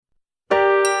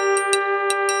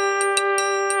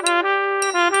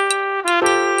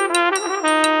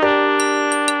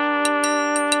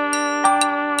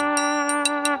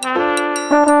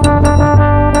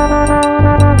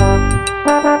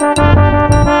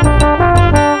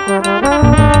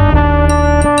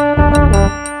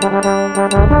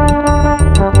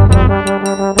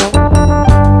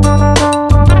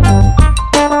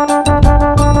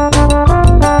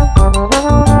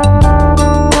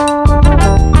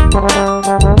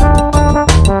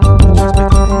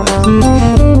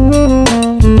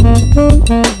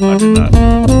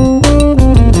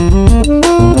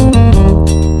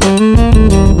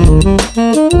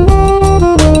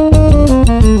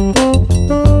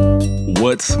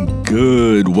What's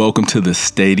good? Welcome to the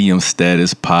Stadium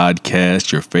Status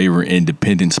Podcast, your favorite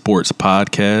independent sports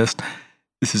podcast.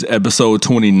 This is episode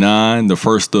 29, the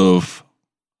first of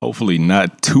hopefully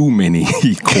not too many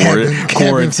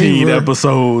quarantine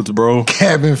episodes, bro.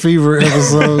 Cabin fever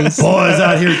episodes. Boys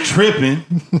out here tripping.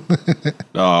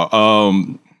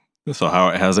 So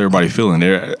how's everybody feeling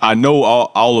there? I know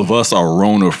all of us are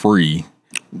Rona free.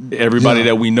 Everybody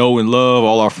that we know and love,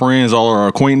 all our friends, all our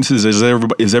acquaintances,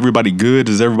 is everybody good?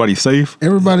 Is everybody safe?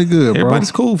 Everybody good, bro.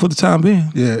 Everybody's cool for the time being.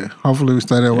 Yeah, hopefully we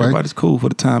stay that way. Everybody's cool for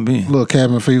the time being. Little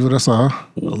cabin fever, that's all.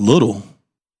 A little.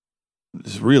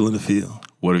 It's real in the field.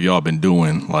 What have y'all been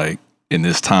doing, like, in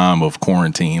this time of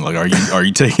quarantine? Like, are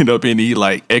you taking up any,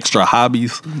 like, extra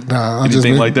hobbies? Nah,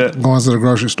 anything like that? Going to the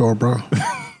grocery store, bro.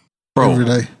 Bro, every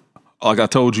day. Like I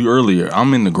told you earlier,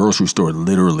 I'm in the grocery store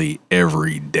literally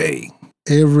every day.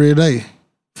 Every day.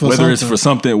 Whether it's for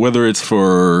something, whether it's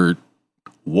for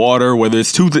water, whether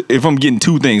it's if I'm getting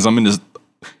two things, I'm in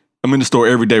the store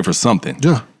every day for something.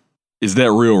 Yeah. Is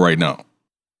that real right now?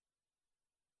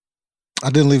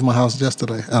 I didn't leave my house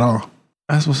yesterday at all.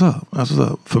 That's what's up.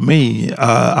 For me,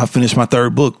 I finished my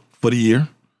third book for the year.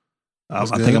 I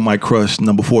think I might crush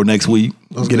number 4 next week.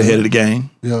 Get ahead of the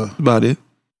game. Yeah. That's about it.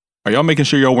 Are y'all making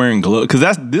sure y'all wearing gloves?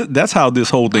 Because that's how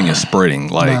this whole thing is spreading.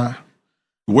 Like,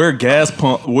 wear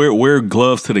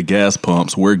gloves to the gas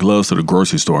pumps. Wear gloves to the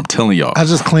grocery store. I'm telling y'all. I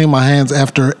just clean my hands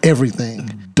after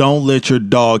everything. Don't let your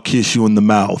dog kiss you in the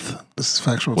mouth. This is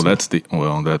factual. Well, that's the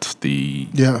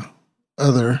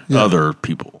other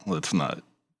people. Let's not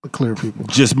the clear people.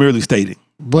 Just merely stating.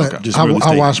 But okay.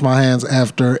 I wash my hands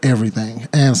after everything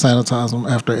and sanitize them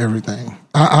after everything.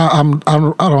 I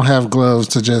don't have gloves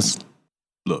to just.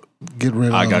 Look, get rid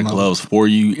of I got gloves for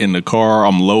you in the car.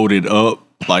 I'm loaded up.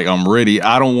 Like, I'm ready.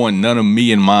 I don't want none of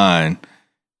me and mine,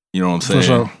 you know what I'm saying? For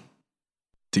sure.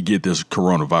 To get this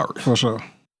coronavirus. For sure.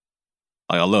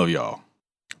 Like, I love y'all.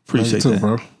 Appreciate that,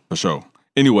 bro. For sure.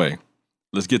 Anyway,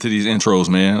 let's get to these intros,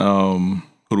 man.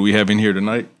 Who do we have in here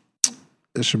tonight?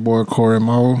 It's your boy, Corey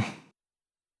Moe.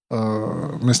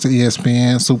 Mr.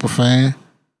 ESPN, Superfan.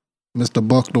 Mr.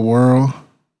 Buck the World.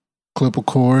 Clipper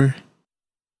Corey.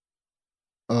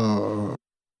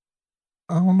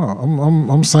 I don't know.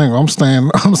 I'm single.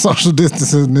 I'm social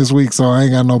distancing this week, so I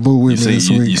ain't got no boo with me this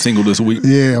week. You single this week?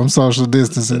 Yeah, I'm social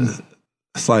distancing.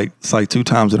 It's like 2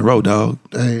 times in a row, dog.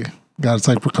 Hey, gotta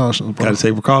take precautions, bro. Gotta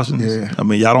take precautions. Yeah. I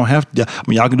mean, y'all don't have to. I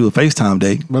mean, y'all can do a FaceTime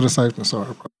date. Better safe than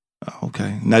sorry, bro.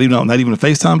 Okay. Not even a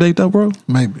FaceTime date though, bro?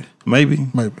 Maybe.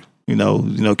 You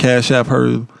know, Cash App her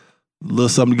a little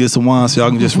something to get some wine so y'all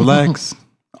can just relax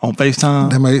on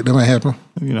FaceTime. That may happen.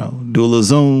 You know, do a little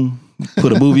Zoom,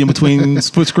 put a movie in between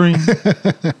split screen.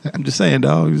 I'm just saying,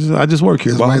 dog. I just work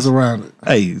here, There's boss. ways around it.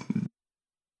 Hey,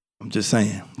 I'm just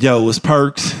saying. Yo, it's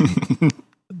Perks,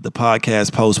 the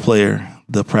podcast post player,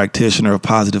 the practitioner of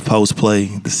positive post play,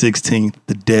 the 16th,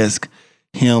 the desk,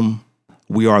 him,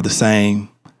 we are the same.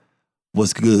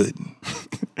 What's good?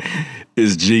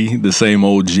 It's G, the same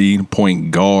old G,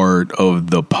 point guard of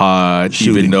the pod.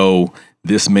 Shooting. Even though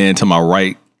this man to my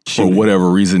right, for whatever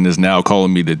reason, is now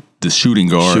calling me the shooting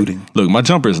guard. Shooting. Look, my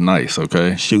jumper is nice,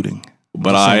 okay? Shooting.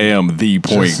 But I am the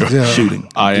point guard. Yeah. Shooting.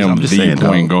 I am the saying,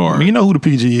 point guard. I mean, you know who the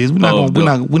PG is. We're not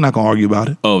gonna argue about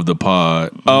it. Of the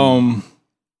pod.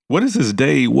 What is this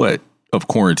day? Of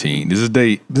quarantine? This is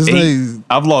day 8.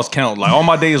 I've lost count. Like, all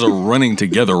my days are running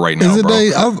together right now. Is it bro.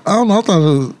 day? I don't know. I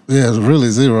thought it's really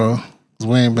 0.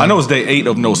 I know it's day 8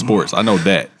 of no sports. I know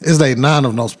that. It's day 9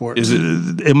 of no sports. Is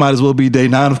it? It might as well be day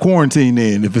 9 of quarantine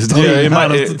then. If it's day, it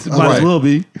might as well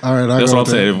be. All right, that's what I'm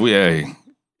saying.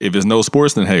 If it's no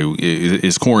sports, then hey,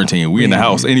 it's quarantine. We in the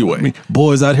house anyway. I mean,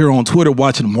 boys out here on Twitter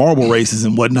watching marble races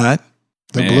and whatnot.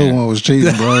 The blue one was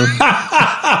cheating, bro.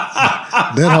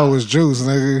 That hoe was juice,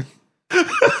 nigga.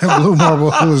 That blue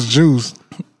marble was juice.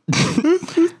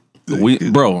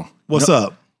 Bro, what's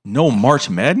up? No March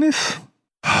Madness?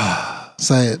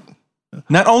 Say it.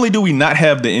 Not only do we not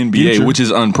have the NBA, which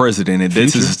is unprecedented,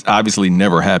 this has obviously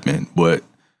never happened, but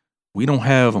we don't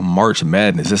have March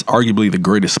Madness. That's arguably the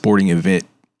greatest sporting event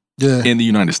in the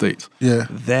United States. Yeah.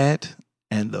 That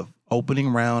and the opening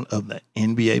round of the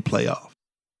NBA playoff.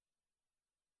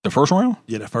 The first round?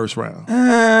 Yeah, the first round.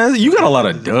 You got a lot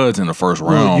of duds in the first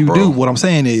round, well, you bro. do. What I'm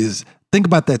saying is, think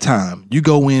about that time. You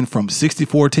go in from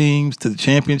 64 teams to the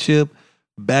championship.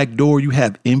 Backdoor, you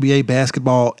have NBA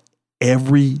basketball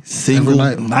every single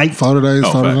night. 40 days,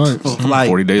 40 nights. Like,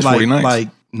 40 days, 40 nights. Like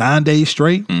 9 days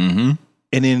straight. Mm-hmm.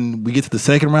 And then we get to the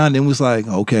second round, then it was like,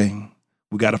 okay,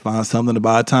 we got to find something to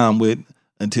buy time with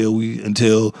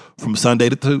until from Sunday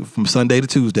to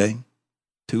Tuesday.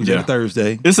 Tuesday to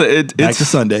Thursday. It's back to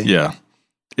Sunday. Yeah.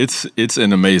 It's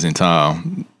an amazing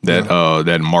time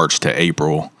that March to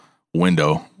April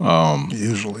window.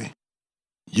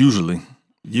 Usually,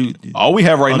 all we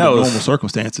have right now is normal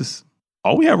circumstances.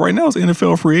 All we have right now is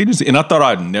NFL free agency, and I thought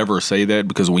I'd never say that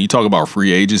because when you talk about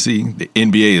free agency, the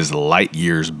NBA is light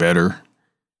years better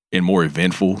and more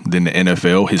eventful than the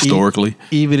NFL historically.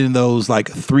 Even in those like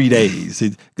 3 days,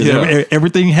 because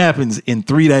everything happens in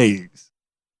 3 days.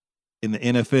 In the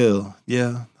NFL,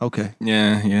 okay.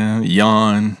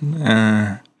 Yawn.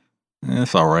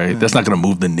 That's all right. That's not going to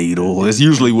move the needle. That's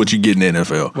usually what you get in the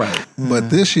NFL. Right. But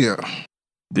this year,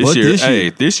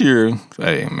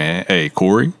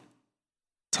 Corey,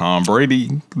 Tom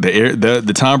Brady,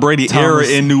 the Tom Brady era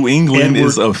in New England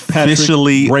is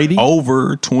officially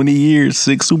over. 20 years,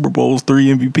 6 Super Bowls, 3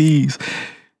 MVPs.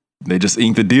 They just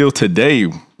inked the deal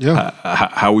today. Yeah.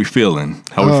 How we feeling?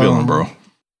 How we feeling, bro?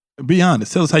 Be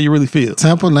honest. Tell us how you really feel.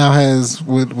 Tampa now has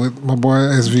what my boy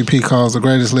SVP calls the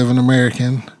greatest living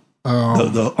American.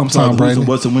 I'm sorry, Tom Brady.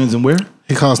 What's the wins and where?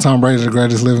 He calls Tom Brady the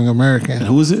greatest living American. And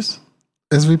who is this?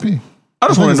 SVP. I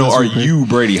just want to know, are you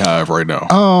Brady Hive right now?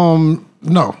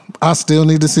 No. I still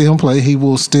need to see him play. He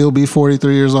will still be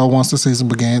 43 years old once the season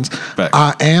begins. Fact.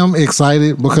 I am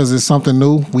excited because it's something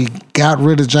new. We got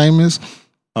rid of Jameis.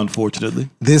 Unfortunately.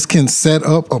 This can set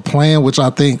up a plan which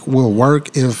I think will work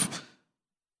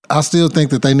I still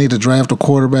think that they need to draft a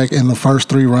quarterback in the first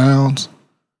 3 rounds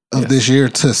of this year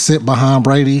to sit behind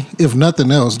Brady. If nothing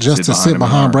else, just to sit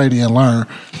behind Brady and learn.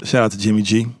 Shout out to Jimmy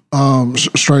G.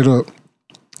 Straight up.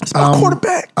 It's my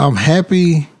quarterback. I'm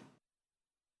happy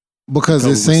because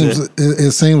it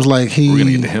seems like we're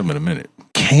gonna get to him in a minute.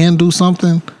 Can do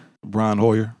something. Brian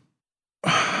Hoyer.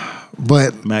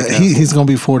 But he's going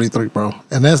to be 43, bro.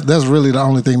 And that's really the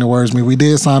only thing that worries me. We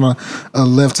did sign a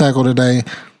left tackle today.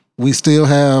 We still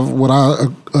have what I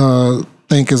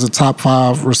think is a top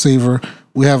 5 receiver.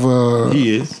 We have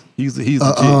He is. He's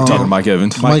talking Mike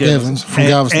Evans. Mike Evans from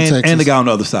Galveston, Texas. And the guy on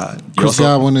the other side. Chris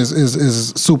Godwin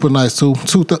is super nice too.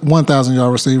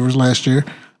 1,000-yard receivers last year.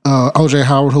 OJ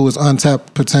Howard, who is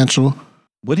untapped potential.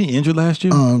 Was he injured last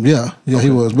year? Okay.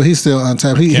 He was, but he's still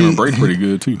untapped. Cameron Brate's pretty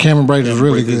good too. Cameron Brate is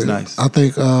really good. Nice. I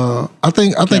think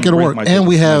it'll work. And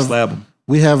we have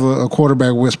a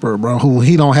quarterback whisperer, bro, who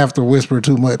he don't have to whisper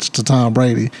too much to Tom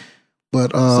Brady.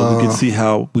 But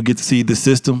so we get to see the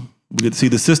system. We get to see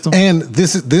the system. And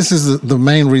this is the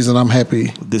main reason I'm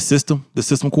happy. The system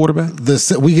quarterback.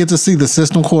 We get to see the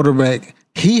system quarterback.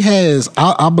 He has.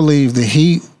 I believe that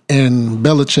he and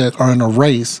Belichick are in a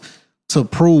race to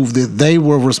prove that they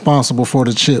were responsible for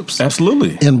the chips.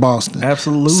 Absolutely. In Boston.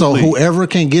 Absolutely. So whoever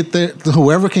can get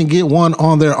one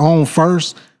on their own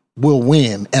first will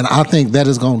win. And I think that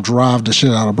is going to drive the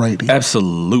shit out of Brady.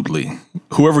 Absolutely.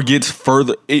 Whoever gets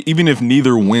further, even if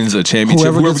neither wins a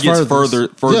championship, whoever gets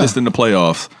furthest in the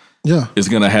playoffs is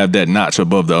going to have that notch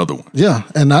above the other one. Yeah.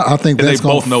 And I think that's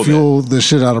going to fuel the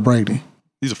shit out of Brady.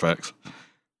 These are facts.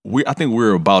 I think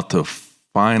we're about to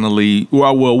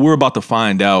we're about to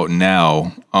find out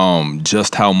now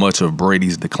just how much of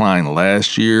Brady's decline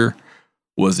last year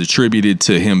was attributed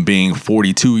to him being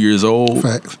 42 years old.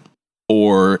 Facts.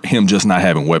 Or him just not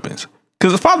having weapons.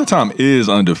 Because Father Time is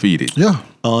undefeated. Yeah.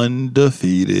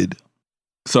 Undefeated.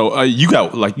 So you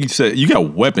got, like you said, you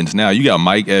got weapons now. You got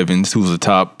Mike Evans, who's a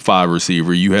top 5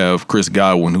 receiver. You have Chris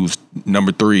Godwin, who's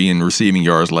number 3 in receiving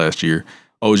yards last year.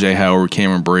 OJ Howard,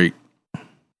 Cameron Brate.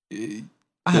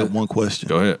 I have one question.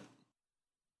 Go ahead.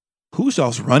 Who's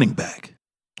y'all's running back?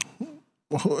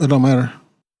 It don't matter.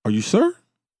 Are you sure?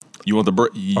 You want the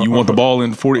ball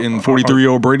in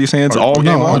 43-year-old Brady's hands all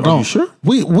game long? I don't. Are you sure?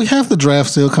 We have the draft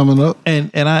still coming up.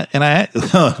 And I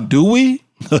do we?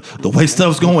 The way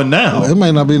stuff's going now. It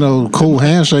may not be no cool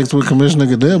handshakes with Commissioner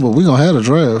Goodell, but we're gonna have a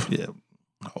draft. Yeah.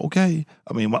 Okay.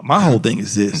 I mean, my whole thing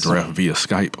is this. Draft via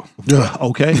Skype. Yeah.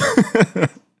 Okay.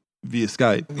 Via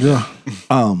Skype. Yeah.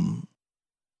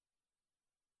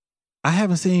 I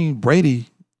haven't seen Brady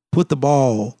put the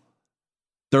ball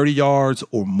 30 yards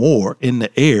or more in the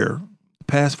air the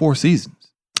past 4 seasons.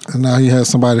 And now he has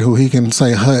somebody who he can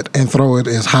say hut and throw it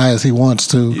as high as he wants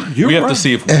to. We have to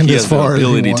see if he has the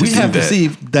ability to do that. We have to see.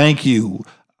 Thank you.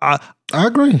 I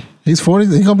agree. He's 40.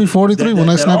 He's gonna be 43 when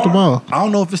they snap the ball. I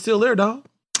don't know if it's still there, dog.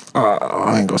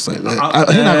 I ain't gonna say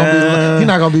that. He's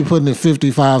not gonna be putting it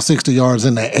 55, 60 yards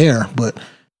in the air, but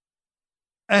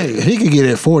hey, he can get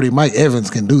it 40. Mike Evans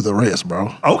can do the rest,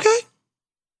 bro. Okay.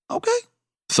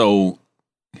 So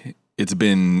he's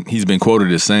been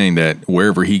quoted as saying that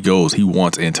wherever he goes, he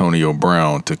wants Antonio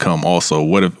Brown to come also.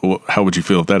 How would you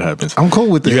feel if that happens? I'm cool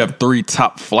with that. You have 3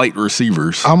 top flight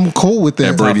receivers. I'm cool with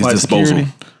that. At Brady's disposal.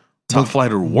 Top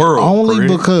flight of the world. Only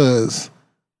because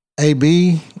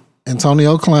AB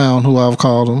Antonio Clown, who I've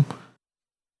called him,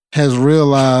 has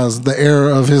realized the error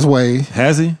of his way.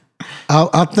 Has he?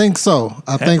 I think so.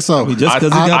 I think so. I mean, just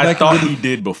because he got back, I thought he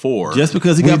did before. Just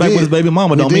because he got back with his baby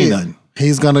mama don't mean nothing.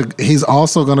 He's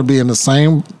also gonna be in the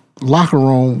same locker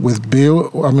room with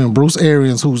Bruce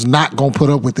Arians, who's not gonna put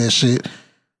up with that shit.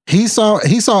 He saw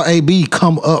AB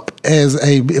come up as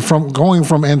going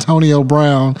from Antonio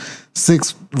Brown,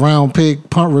 6th round pick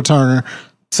punt returner,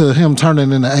 to him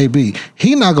turning into AB.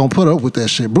 He not gonna put up with that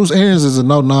shit. Bruce Arians is a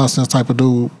no nonsense type of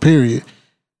dude. Period.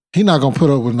 He not gonna put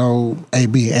up with no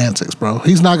AB antics, bro.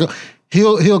 He's not gonna.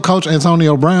 He'll coach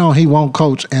Antonio Brown. He won't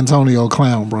coach Antonio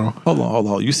Clown, bro. Hold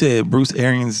on. You said Bruce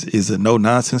Arians is a no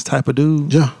nonsense type of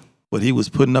dude. Yeah, but he was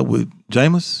putting up with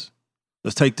Jameis.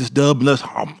 Let's take this dub.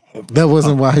 That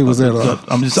wasn't why he was there, though.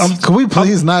 Can we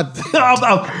please not?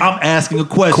 I'm asking a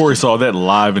question. Corey saw that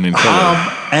live and in color.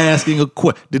 I'm asking a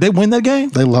question. Did they win that game?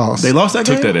 They lost. They lost that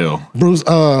game? Took that L. Bruce,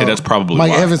 and that's probably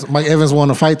Mike why. Mike Evans won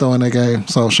the fight, though, in that game.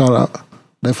 So, shout out.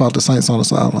 They fought the Saints on the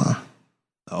sideline.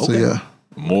 Okay. So, yeah.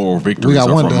 Moral victories are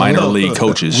from minor league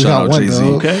coaches. Shout out Jay-Z.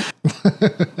 Okay.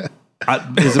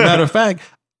 As a matter of fact,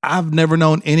 I've never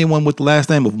known anyone with the last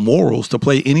name of Morals to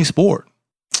play any sport.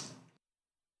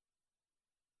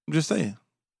 I'm just saying.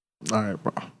 All right,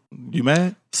 bro. You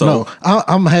mad? So no,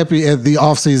 I'm happy at the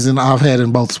offseason I've had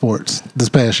in both sports this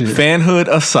past year. Fanhood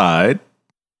aside,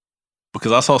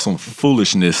 because I saw some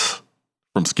foolishness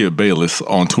from Skip Bayless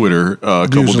on Twitter a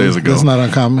couple days ago. That's not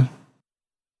uncommon.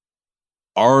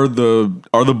 Are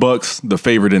the Bucks the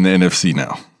favorite in the NFC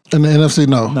now? In the NFC,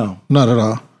 no, not at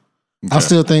all. Okay. I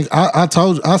still think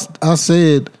I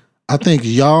said I think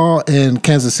y'all and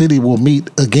Kansas City will meet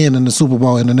again in the Super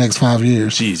Bowl in the next 5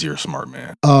 years. Jeez, you're a smart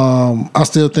man. I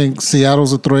still think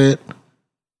Seattle's a threat.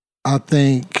 I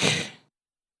think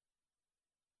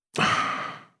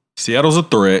Seattle's a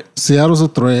threat.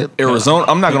 Arizona,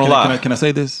 I'm not gonna lie. Can I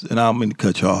say this? And I don't mean to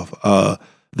cut you off.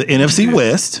 The NFC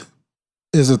West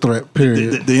is a threat.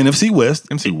 Period. The NFC West.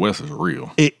 NFC West is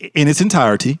real in its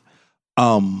entirety.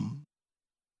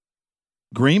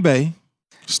 Green Bay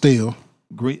still.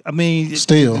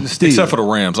 Still. Except for the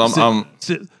Rams. I'm talking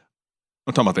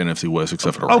about the NFC West,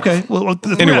 except for the Rams. Okay. Well,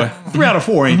 anyway, 3 out of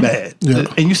 4 ain't bad.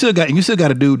 Yeah. And you still got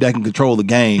a dude that can control the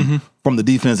game from the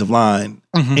defensive line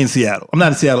in Seattle. I'm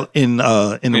not in Seattle in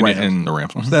the Rams. In the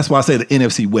Rams. So that's why I say the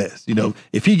NFC West. You know,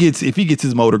 if he gets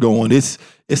his motor going, it's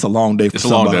a long day for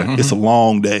somebody. It's a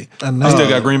long day. And they still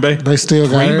got Green Bay. They still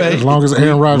got Green Bay. As long as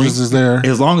Aaron Rodgers is there.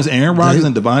 As long as Aaron Rodgers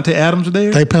and Devontae Adams are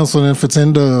there. They penciled in for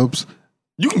 10 dubs.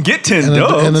 You can get 10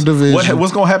 dubs in the division.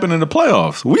 What's going to happen in the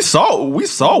playoffs? We saw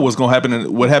what's going to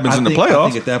happen. What happens in the playoffs?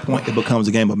 I think at that point it becomes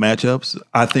a game of matchups.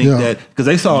 I think that because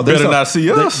they saw not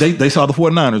see us. They saw the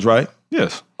 49ers, right?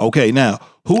 Yes. Okay. Now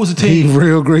who was the team? He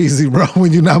real greasy, bro.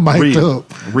 When you're not mic'd up.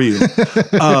 Real.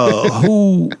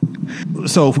 Who?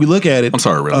 So if we look at it, I'm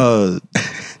sorry, really.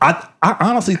 I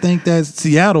honestly think that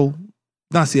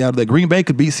that Green Bay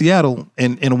could beat Seattle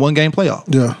in a 1-game playoff.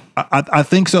 Yeah. I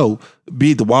think so.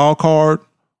 Be it the wild card,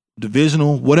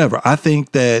 divisional, whatever. I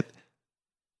think that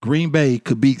Green Bay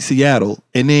could beat Seattle,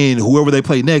 and then whoever they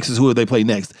play next is whoever they play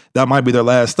next. That might be their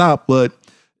last stop, but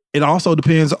it also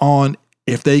depends on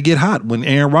if they get hot. When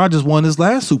Aaron Rodgers won his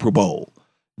last Super Bowl,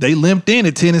 they limped in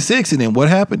at 10-6, and then what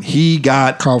happened? He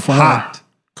got hot.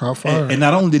 Caught fire. And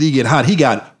not only did he get hot, he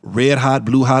got red hot,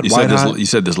 blue hot, white hot. You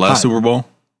said this last hot. Super Bowl?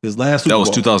 His last Super Bowl. That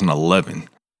was 2011.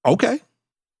 Okay.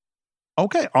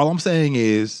 All I'm saying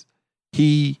is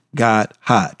he got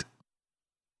hot.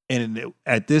 And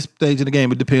at this stage of the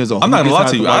game, it depends on. I'm not gonna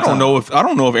lie to you. I don't know if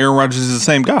Aaron Rodgers is the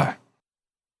same guy.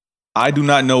 I do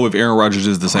not know if Aaron Rodgers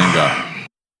is the same guy.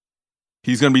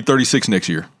 He's gonna be 36 next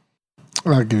year.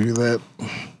 I'll give you that.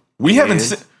 We haven't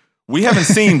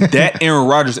seen that Aaron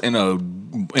Rodgers in a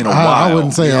while. I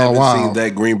wouldn't say a while. Seen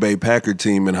that Green Bay Packer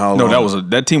team in how long? No,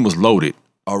 that team was loaded.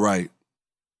 All right.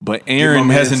 But Aaron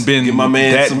hasn't been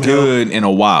that good in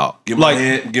a while. Give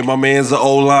my man's the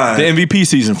O-line. The MVP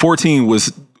season, 14,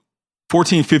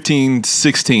 15,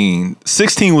 16.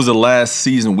 16 was the last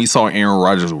season we saw Aaron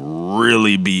Rodgers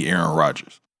really be Aaron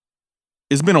Rodgers.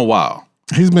 It's been a while.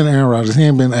 He's been Aaron Rodgers. He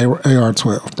ain't been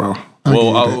AR-12, bro.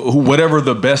 Whatever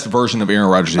the best version of Aaron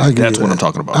Rodgers is, that's what I'm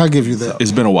talking about. I'll give you that.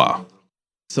 It's been a while.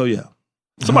 So, yeah.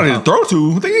 Somebody to throw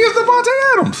to. I think he has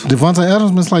Devontae Adams. Devontae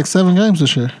Adams missed like 7 games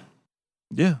this year.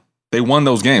 Yeah. They won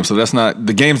those games, so that's not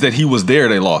the games that he was there.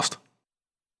 They lost.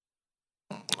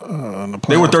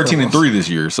 They were 13-3 this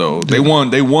year, so they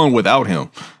won without him.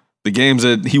 The games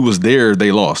that he was there,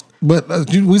 they lost. But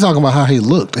we talking about how he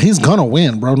looked. He's gonna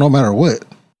win, bro. No matter what.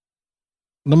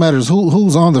 No matter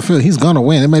who's on the field, he's gonna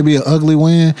win. It may be an ugly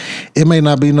win. It may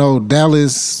not be no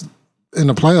Dallas in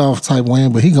the playoff type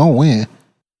win, but he gonna win.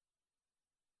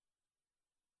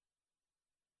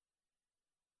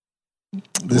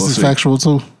 This is factual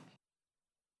too.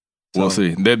 We'll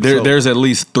see. There's at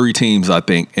least 3 teams, I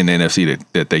think, in the NFC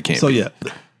that they can't. So beat. yeah,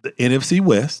 the NFC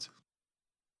West.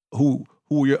 Who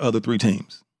are your other 3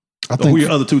 teams? Who are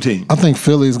your other 2 teams? I think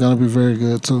Philly is going to be very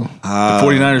good too. The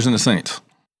 49ers and the Saints.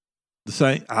 The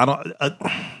Saints. I don't.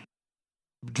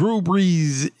 Drew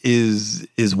Brees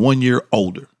is 1 year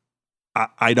older.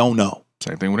 I don't know.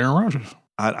 Same thing with Aaron Rodgers.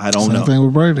 I don't know. Same thing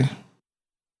with Brady.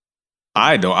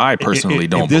 I personally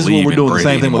don't this believe is what we're doing. Brady The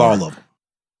same thing anymore. with all of them.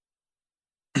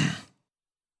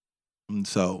 And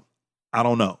so I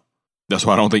don't know. That's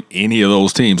why I don't think any of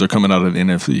those teams are coming out of the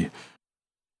NFC.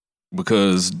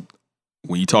 Because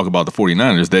when you talk about the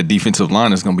 49ers, that defensive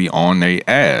line is going to be on their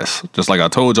ass. Just like I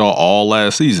told y'all all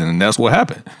last season, and that's what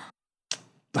happened.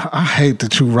 I hate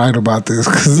that you write about this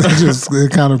because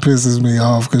it kind of pisses me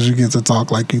off because you get to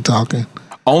talk like you talking.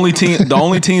 The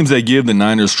only teams that give the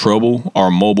Niners trouble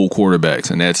are mobile quarterbacks,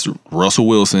 and that's Russell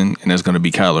Wilson, and that's going to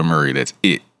be Kyler Murray. That's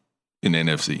it in the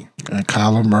NFC. And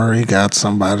Kyler Murray got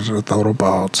somebody to throw the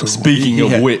ball to. Speaking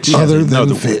of which, other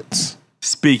than Fitz.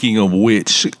 Speaking of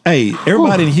which, hey,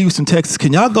 everybody in Houston, Texas,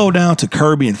 can y'all go down to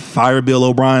Kirby and fire Bill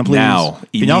O'Brien, please? Now,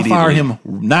 can y'all fire him?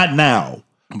 Not now,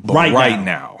 but right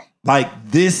now. Like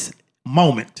this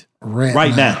moment,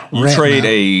 right now. You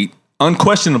trade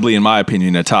unquestionably, in my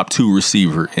opinion, a top 2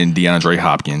 receiver in DeAndre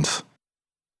Hopkins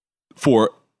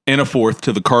and a fourth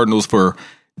to the Cardinals for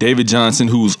David Johnson,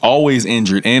 who's always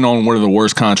injured and on one of the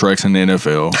worst contracts in the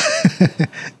NFL.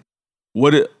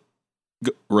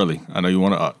 Really? I know you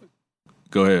want to.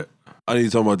 Go ahead. I need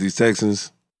to talk about these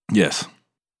Texans. Yes.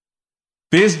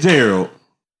 Fitzgerald,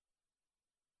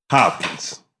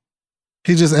 Hopkins.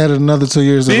 He just added another 2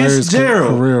 years of his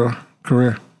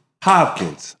career.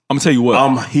 Hopkins. I'm gonna tell you what.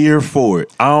 I'm here for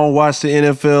it. I don't watch the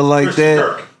NFL like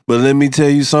that, but let me tell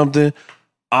you something.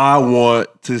 I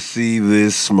want to see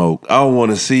this smoke. I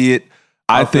want to see it.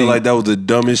 I feel like that was the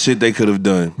dumbest shit they could have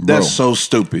done. That's so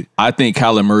stupid. I think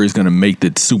Kyler Murray's going to make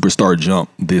the superstar jump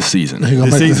this season.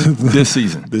 This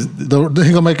season. He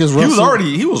gonna make his.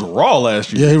 He was raw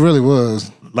last year. Yeah, he really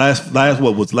was. Last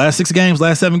 6 games,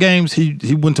 last 7 games,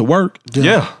 he went to work.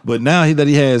 Yeah. But now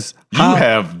he has Hop. You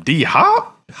have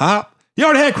D-Hop? You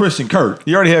already had Christian Kirk.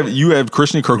 You have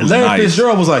Christian Kirk. Larry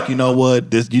Fitzgerald was like, you know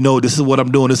what? This is what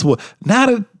I'm doing. This is what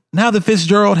now that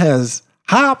Fitzgerald has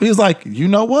Hop, he's like, you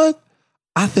know what?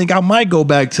 I think I might go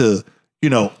back to,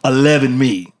 11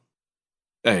 me.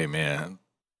 Hey man.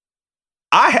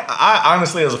 I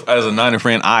honestly, as a Niner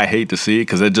fan, I hate to see it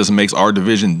because it just makes our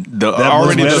division, the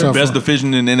best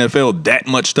division in the NFL, that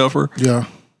much tougher. Yeah.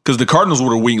 Because the Cardinals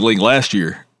were the weak link last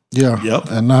year. Yeah. Yep.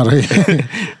 And now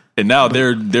and now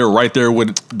they're right there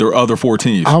with their other 4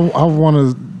 teams. I want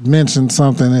to mention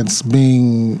something that's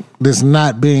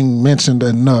not being mentioned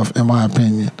enough, in my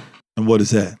opinion. And what is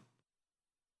that?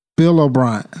 Bill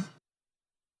O'Brien.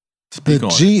 The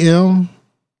GM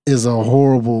is a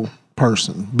horrible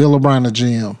person. Bill O'Brien, the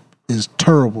GM, is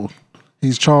terrible.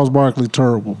 He's Charles Barkley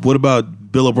terrible. What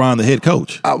about Bill O'Brien, the head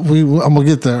coach? I'm gonna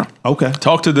get there. Okay.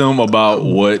 Talk to them about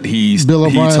what he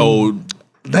told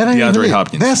DeAndre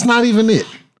Hopkins. That's not even it.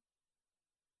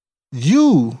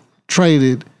 You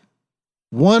traded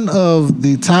one of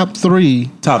the top 2.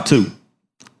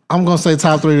 I'm gonna say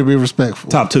top 3 to be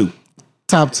respectful. Top 2.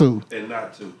 And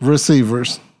not 2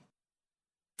 receivers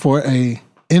for a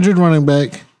injured running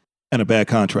back and a bad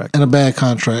contract. And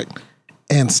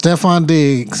Stephon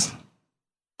Diggs,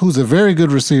 who's a very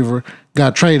good receiver,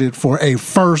 got traded for a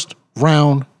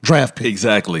first-round draft pick.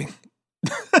 Exactly.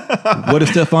 Where did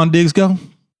Stephon Diggs go?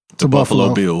 To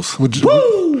Buffalo Bills. With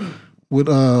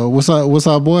what's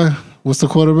our boy? What's the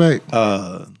quarterback?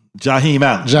 Jaheim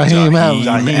Allen.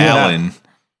 Jaheim Allen.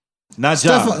 Not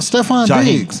Stephon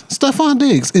Diggs. Stephon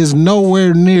Diggs is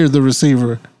nowhere near the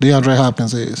receiver DeAndre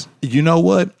Hopkins is. You know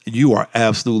what? You are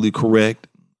absolutely correct.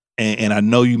 And I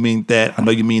know you mean that. I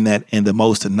know you mean that in the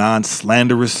most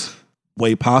non-slanderous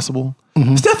way possible.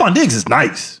 Mm-hmm. Stephon Diggs is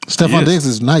nice. Diggs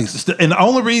is nice. And the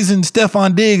only reason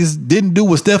Stephon Diggs didn't do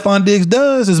what Stephon Diggs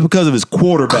does is because of his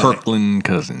quarterback. Kirkendall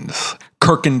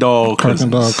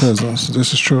Cousins.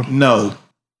 This is true. No.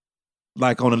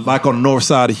 Like on the north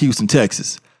side of Houston,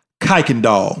 Texas.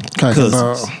 Kuykendall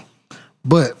Cousins.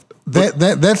 But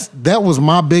that was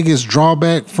my biggest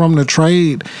drawback from the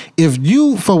trade. If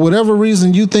you, for whatever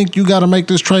reason, you think you got to make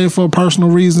this trade for personal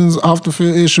reasons, off the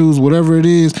field issues, whatever it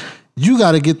is, you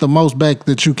got to get the most back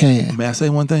that you can. May I say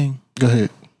one thing? Go ahead.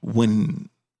 When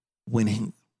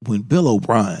Bill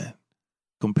O'Brien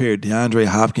compared DeAndre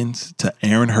Hopkins to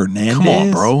Aaron Hernandez, come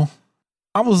on, bro.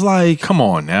 I was like, come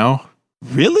on now,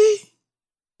 really?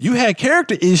 You had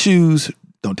character issues.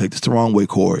 Don't take this the wrong way,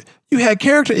 Corey. You had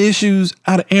character issues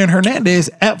out of Aaron Hernandez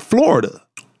at Florida.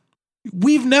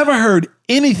 We've never heard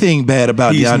anything bad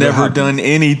about He's DeAndre never Hopkins. done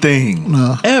anything.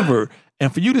 No. Ever.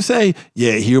 And for you to say,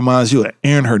 yeah, he reminds you of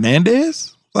Aaron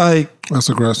Hernandez, like That's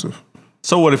aggressive.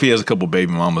 So what if he has a couple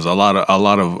baby mamas? A lot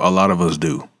of us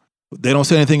do. they don't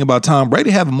say anything about Tom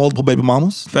Brady having multiple baby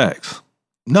mamas. Facts.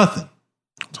 Nothing.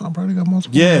 Tom Brady got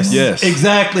multiple. Yes, babies. Yes.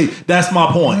 exactly. That's my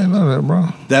I point. didn't know that, bro.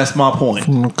 That's my point.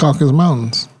 From the Caucasus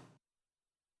Mountains.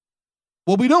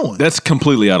 What we doing? That's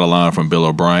completely out of line from Bill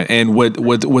O'Brien. And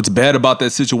what's bad about that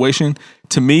situation,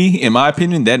 to me, in my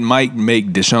opinion, that might make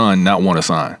Deshaun not want to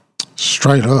sign.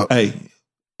 Straight up. Hey,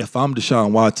 if I'm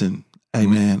Deshaun Watson, hey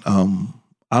man,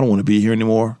 I don't want to be here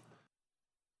anymore.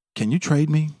 Can you trade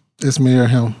me? It's me or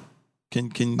him.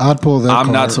 Can I'd pull that I'm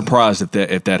card. not surprised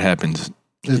if that happens.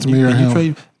 It's me or him.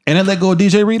 trade? And then let go of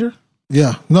DJ Reader?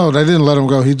 Yeah. No, they didn't let him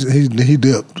go. He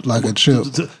dipped like a chip.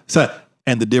 So,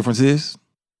 and the difference is?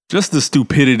 Just the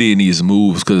stupidity in these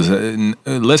moves, because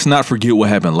let's not forget what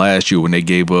happened last year when they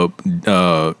gave up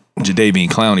Jadeveon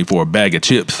Clowney for a bag of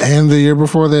chips. And the year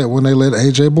before that, when they let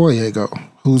AJ Boye go,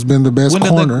 who's been the best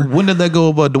corner. When did that go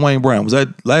about Dwayne Brown? Was that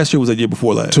last year or was that year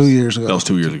before last? 2 years ago. That was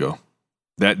 2 years ago.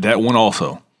 That one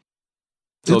also.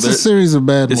 So it's a series of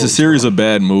bad moves. It's a series of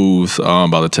bad moves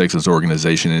by the Texans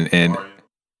organization. And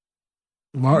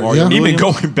Mario even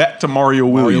going back to Mario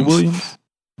Williams.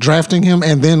 Drafting him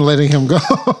and then letting him go.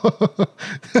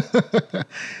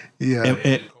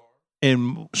 Yeah.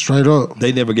 And Straight up.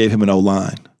 they never gave him an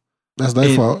O-line. That's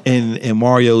their fault. In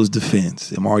Mario's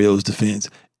defense,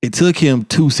 it took him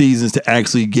 2 seasons to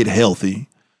actually get healthy.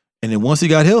 And then once he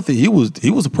got healthy, he was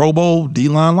a Pro Bowl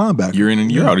D-line linebacker. Year in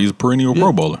and year out. He's a perennial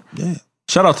Pro Bowler. Yeah.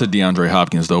 Shout out to DeAndre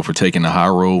Hopkins, though, for taking the high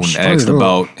road and asked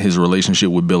about his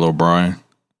relationship with Bill O'Brien.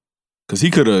 Because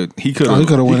he could have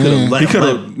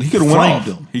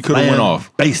went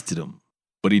off. Basted him.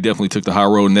 But he definitely took the high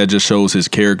road, and that just shows his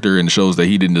character and shows that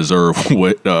he didn't deserve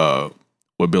what Bill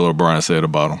O'Brien said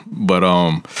about him. But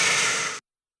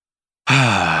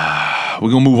we're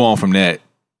gonna move on from that,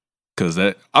 because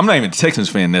I'm not even a Texans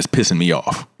fan. That's pissing me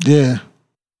off. Yeah.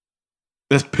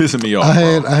 That's pissing me off.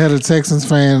 I had a Texans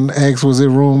fan ask, was it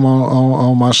room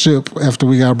on my ship after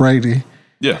we got Brady?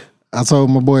 Yeah. I told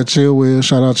my boy Chill Will,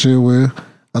 shout out Chill Will.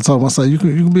 I told him, I said, you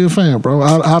can be a fan, bro.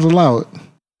 I'd allow it.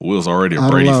 Will's already a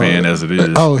Brady fan as it is.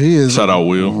 Oh, he is. Shout out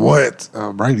Will. What?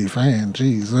 A Brady fan.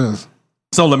 Jesus.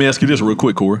 So let me ask you this real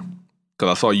quick, Corey,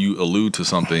 because I saw you allude to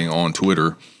something on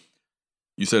Twitter.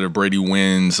 You said if Brady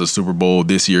wins a Super Bowl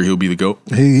this year, he'll be the GOAT.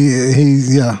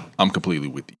 Yeah. I'm completely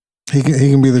with you. He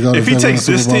can be the GOAT. If he takes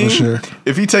this team,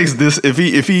 if he takes this, if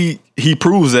he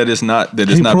proves that it's not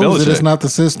he not proves Belichick. that it's not the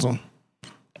system.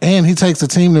 And he takes a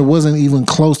team that wasn't even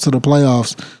close to the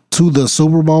playoffs to the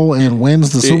Super Bowl and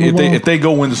wins the Super Bowl. If they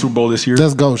go win the Super Bowl this year,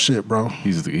 that's GOAT shit, bro.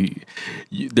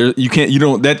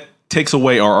 That takes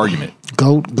away our argument.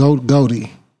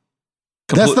 Goaty.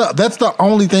 That's the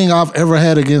only thing I've ever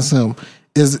had against him.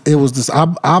 It was this.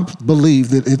 I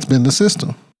believe that it's been the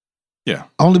system. Yeah.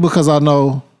 Only because I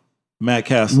know Matt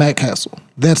Castle.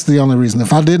 That's the only reason.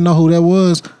 If I didn't know who that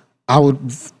was, I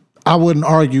wouldn't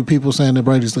argue people saying that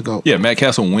Brady's the GOAT. Yeah, Matt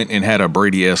Castle went and had a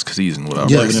Brady-esque season without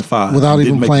Brady. Without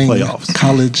even playing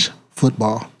college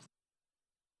football.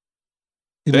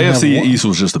 The AFC East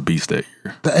was just a beast that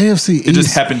year. The AFC East. It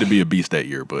just happened to be a beast that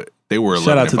year, but they were 11-5.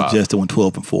 Shout out to the Jets that went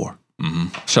 12-4. Mm-hmm.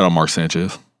 Shout out Mark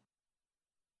Sanchez.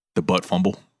 The butt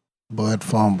fumble.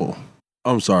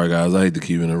 I'm sorry, guys. I hate to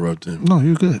keep interrupting. No,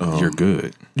 you're good. You're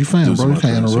good. You fan, bro. You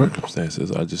can't interrupt.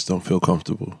 Circumstances. I just don't feel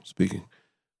comfortable speaking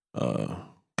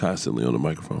constantly on the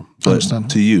microphone. But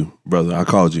to you, brother, I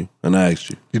called you and I asked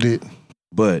you. You did.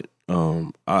 But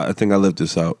I think I left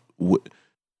this out. Do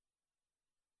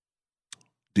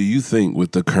you think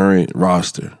with the current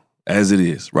roster as it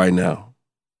is right now,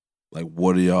 like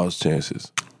what are y'all's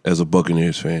chances as a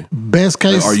Buccaneers fan? Best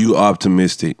case. Like, are you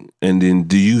optimistic? And then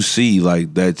do you see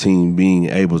like that team being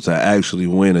able to actually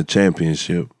win a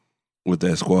championship with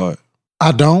that squad?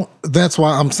 I don't. That's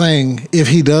why I'm saying if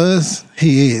he does,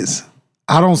 he is.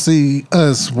 I don't see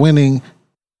us winning.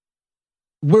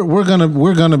 We're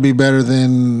gonna be better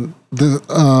than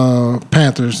the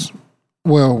Panthers.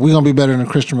 Well, we're gonna be better than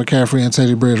Christian McCaffrey and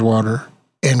Teddy Bridgewater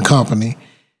and company.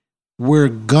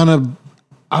 I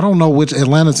don't know which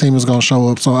Atlanta team is gonna show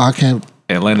up, so I can't.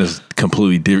 Atlanta's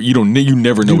completely different. You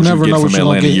never know what you get from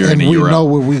Atlanta year in and year out. We know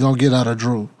what we're gonna get out of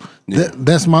Drew. Yeah.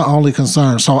 That's my only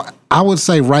concern. So I would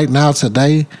say right now,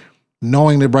 today,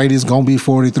 knowing that Brady's gonna be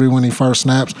 43 when he first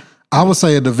snaps, I would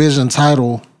say a division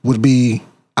title would be.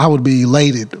 I would be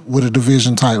elated with a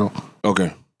division title.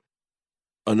 Okay.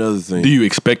 Another thing. Do you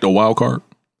expect a wild card?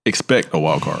 expect a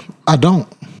wild card? I don't.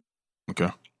 Okay.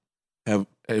 Have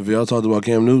y'all talked about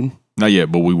Cam Newton? Not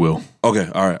yet, but we will. Okay,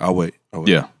 all right. I'll wait.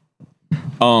 Yeah.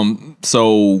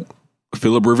 So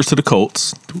Phillip Rivers to the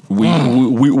Colts.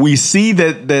 We see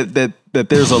that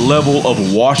there's a level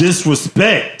of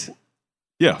disrespect.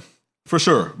 Yeah, for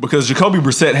sure. Because Jacoby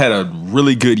Brissett had a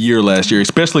really good year last year,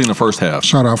 especially in the first half.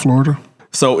 Shout out Florida.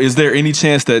 So is there any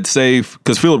chance that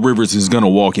because Phillip Rivers is going to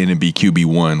walk in and be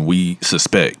QB1, we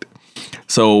suspect.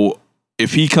 So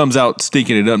if he comes out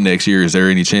stinking it up next year, is there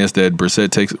any chance that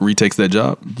Brissett retakes that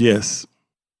job? Yes.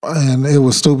 And it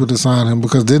was stupid to sign him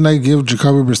because didn't they give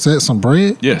Jacoby Brissett some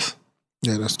bread? Yes.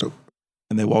 Yeah, that's stupid.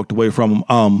 And they walked away from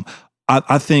him.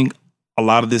 I think a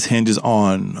lot of this hinges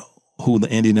on who the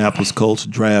Indianapolis Colts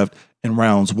draft in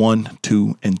rounds 1,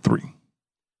 2, and 3.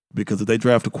 Because if they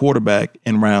draft a quarterback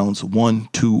in rounds 1,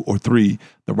 2, or 3,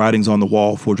 the writing's on the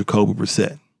wall for Jacoby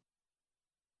Brissett.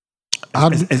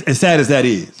 As sad as that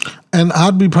is. And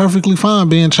I'd be perfectly fine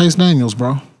being Chase Daniels,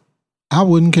 bro. I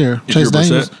wouldn't care. If Chase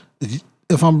Daniels. Brissett?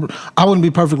 I wouldn't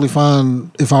be perfectly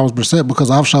fine if I was Brissett because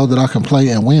I've showed that I can play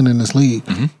and win in this league.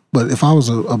 Mm-hmm. But if I was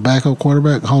a backup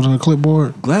quarterback holding a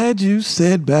clipboard. Glad you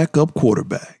said backup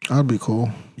quarterback. I'd be cool.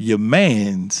 Your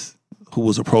man's, who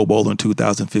was a Pro Bowler in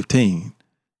 2015,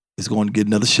 is going to get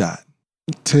another shot.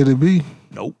 Teddy B?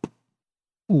 Nope.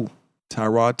 Ooh.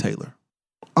 Tyrod Taylor.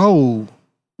 Oh.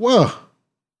 Well.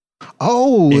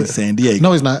 Oh. In San Diego.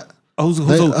 No, he's not. Who's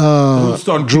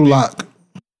starting? Drew Lock.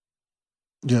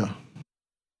 Yeah.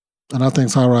 And I think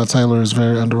Tyrod Taylor is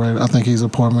very underrated. I think he's a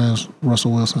poor man's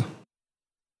Russell Wilson.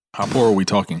 How poor are we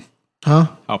talking? Huh?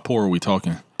 How poor are we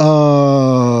talking?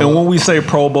 And when we say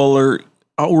Pro Bowler,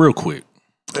 real quick,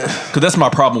 because that's my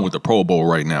problem with the Pro Bowl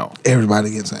right now.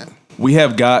 Everybody gets in. We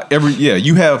have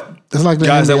you have it's like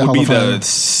guys that would be the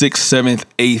 6th, 7th,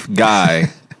 8th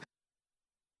guy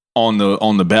on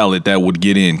the ballot that would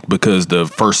get in because the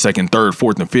 1st, 2nd, 3rd,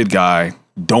 4th, and 5th guy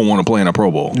don't want to play in a Pro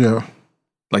Bowl. Yeah.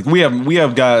 Like we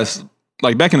have guys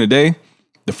like back in the day,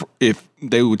 if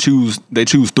they choose 3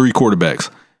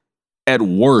 quarterbacks. At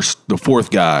worst, the 4th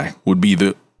guy would be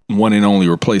the one and only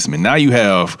replacement. Now you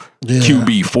have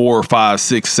QB 4, 5,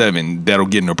 6, 7 that'll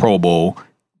get in the Pro Bowl.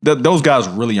 Those guys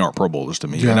really aren't Pro Bowlers to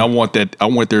me, and I want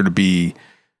there to be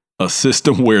a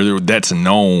system where that's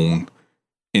known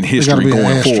in history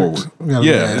going forward.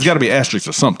 It's got to be asterisks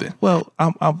or something. Well,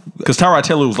 because Tyrod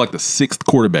Taylor was like the 6th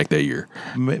quarterback that year.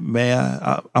 May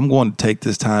I? I'm going to take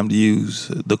this time to use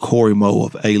the Corey Moe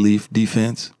of A-Leaf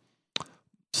defense.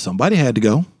 Somebody had to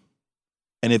go.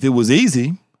 And if it was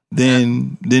easy,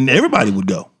 then everybody would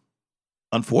go.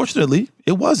 Unfortunately,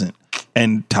 it wasn't.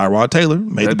 And Tyrod Taylor made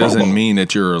the Pro Bowl. That doesn't mean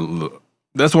that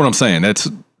that's what I'm saying. It's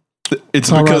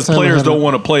Tyrod because Taylor players don't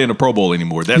want to play in the Pro Bowl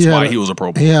anymore. That's why he was a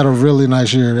Pro Bowl. He had a really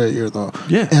nice year that year, though.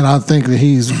 Yeah. And I think that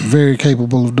he's very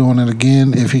capable of doing it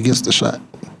again if he gets the shot.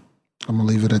 I'm going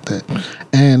to leave it at that.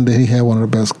 And he had one of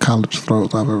the best college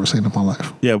throws I've ever seen in my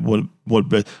life. Yeah, one of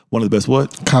the best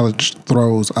what? College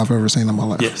throws I've ever seen in my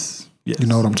life. Yes. You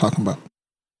know what I'm talking about.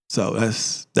 So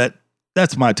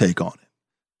that's my take on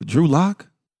it. Drew Lock?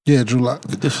 Yeah, Drew Lock.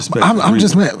 Disrespect. I'm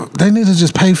just mad. They need to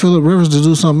just pay Phillip Rivers to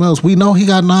do something else. We know he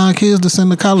got 9 kids to send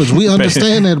to college. We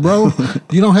understand that, bro.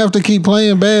 You don't have to keep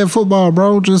playing bad football,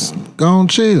 bro. Just go and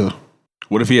chill.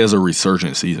 What if he has a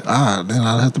resurgent season? Then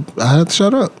I'd have to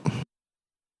shut up.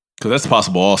 Because that's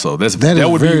possible also.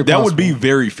 That would be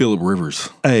very Phillip Rivers.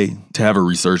 Hey, to have a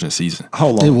resurgent season.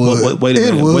 Hold on. Wait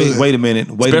a minute.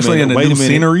 Especially in the new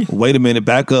scenery. Wait a minute.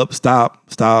 Back up. Stop.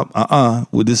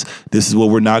 Well, this is what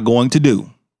we're not going to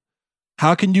do.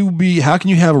 How can you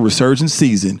have a resurgent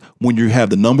season when you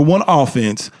have the number 1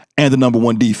 offense and the number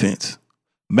 1 defense?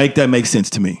 Make that make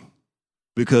sense to me.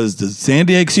 Because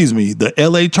the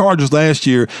LA Chargers last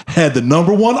year had the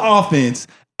number 1 offense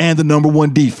and the number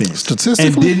 1 defense. Statistically?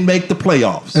 And didn't make the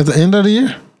playoffs. At the end of the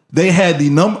year? They had the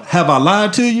number. Have I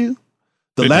lied to you?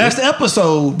 The last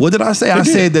episode, what did I say? I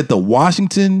said that the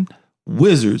Washington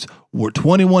Wizards were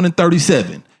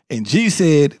 21-37. And G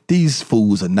said, these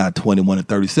fools are not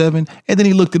 21-37. And then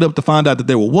he looked it up to find out that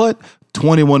they were what?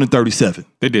 21-37.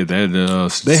 They did.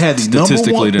 They had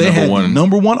the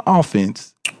number 1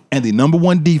 offense and the number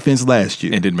 1 defense last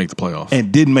year. And didn't make the playoffs.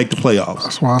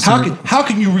 That's why I said how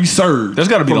can you resurge? That's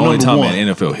got to be the only time in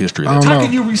NFL history. How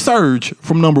can you resurge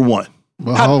from number 1?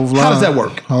 How does that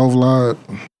work? Hove lied.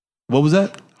 What was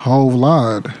that? Hove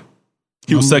lied.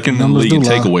 He was second in the league in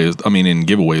takeaways. I mean, in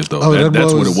giveaways, though.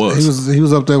 That's what it was. He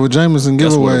was up there with Jameson giveaways.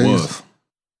 That's what it was.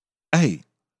 Hey,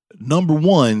 number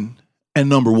 1 and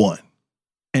number 1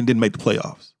 and didn't make the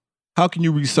playoffs. How can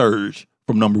you resurge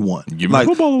from number 1?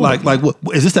 Like what?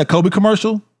 Is this that Kobe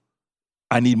commercial?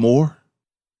 I need more.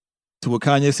 To what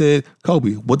Kanye said,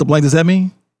 Kobe, what the blank does that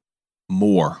mean?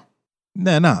 More.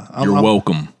 Nah. You're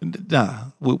welcome. Nah,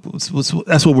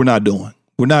 that's what we're not doing.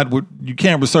 You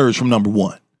can't resurge from number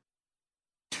one.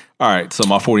 All right, so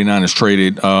my 49ers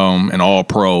traded an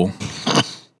all-pro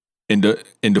into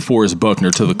DeForest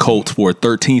Buckner to the Colts for a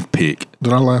 13th pick.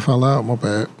 Did I laugh out loud? My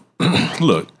bad.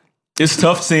 Look, it's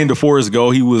tough seeing DeForest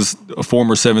go. He was a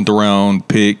former 7th-round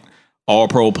pick,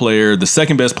 all-pro player, the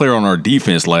second-best player on our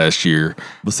defense last year.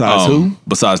 Besides who?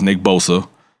 Besides Nick Bosa.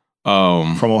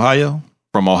 From Ohio?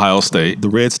 From Ohio State. The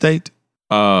Red State?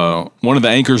 One of the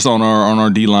anchors on our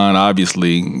D line,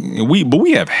 obviously. But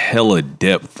we have hella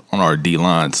depth on our D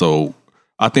line, so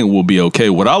I think we'll be okay.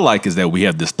 What I like is that we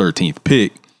have this 13th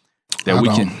pick that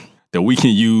we can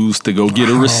use to go get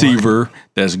a receiver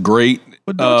that's great.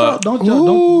 But don't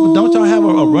y'all have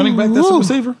a running back that's a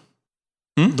receiver?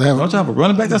 Don't y'all have a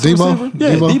running back that's a receiver?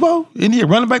 Yeah, Debo. You need a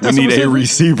running back that's a receiver? We need a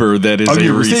receiver that is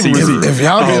a receiver. If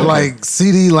y'all get like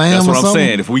CeeDee Lamb or something. That's what I'm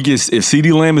saying. If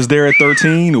CeeDee Lamb is there at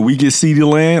 13 and we get CeeDee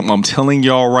Lamb, I'm telling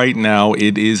y'all right now,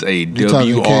 it is a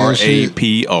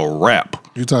WRAP, a wrap.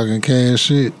 You talking cash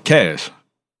shit? Cash.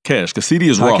 Because CeeDee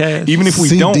is raw. Cash. Even if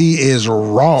we don't. CeeDee is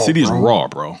raw. CeeDee is raw,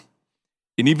 bro.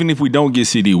 And even if we don't get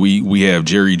CeeDee, we have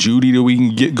Jerry Jeudy that we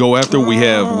can go after. We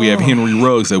have Henry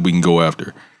Ruggs that we can go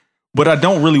after. But I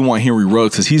don't really want Henry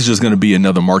Ruggs because he's just going to be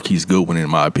another Marquise Goodwin, in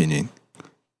my opinion.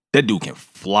 That dude can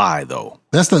fly, though.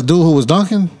 That's the dude who was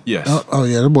dunking? Yes. Oh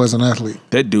yeah, that boy's an athlete.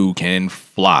 That dude can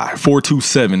fly.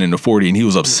 4.27 in the 40, and he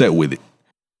was upset with it.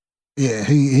 Yeah,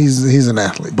 he's an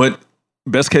athlete. But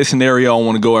best case scenario, I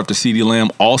want to go after CeeDee Lamb.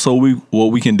 Also, what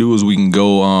we can do is we can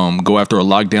go after a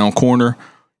lockdown corner.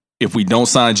 If we don't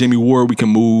sign Jimmy Ward, we can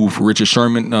move Richard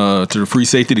Sherman to the free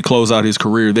safety to close out his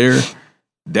career there.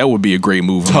 That would be a great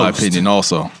move, in my opinion,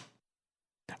 also.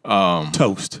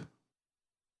 Toast.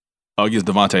 Against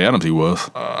Devontae Adams, he was.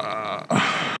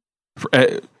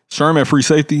 Sherman at free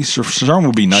safety. Sherman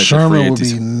would be nice Sherman at free would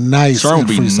safety. be nice. Sherman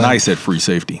would be nice at free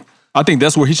safety. I think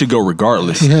that's where he should go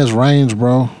regardless. He has range,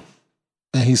 bro.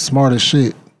 And he's smart as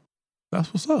shit.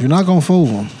 That's what's up. You're not going to fool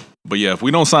him. But yeah, if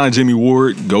we don't sign Jimmy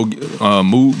Ward, go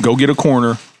get a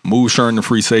corner, move Sherman to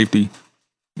free safety,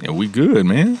 and we good,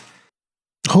 man.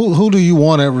 Who do you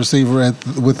want at receiver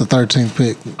with the 13th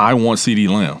pick? I want CeeDee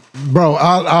Lamb. Bro,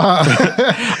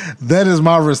 that is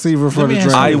my receiver for the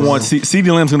draft. I want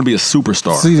CeeDee Lamb's going to be a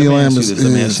superstar. CeeDee Lamb is.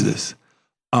 Let me ask you this.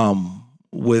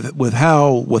 With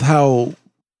how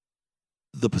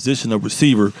the position of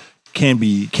receiver can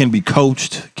be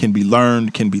coached, can be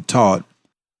learned, can be taught,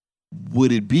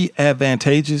 would it be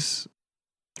advantageous?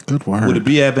 Good word. Would it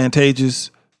be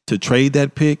advantageous to trade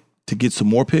that pick to get some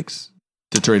more picks?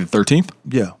 To trade the 13th?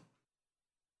 Yeah.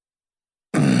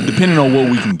 Depending on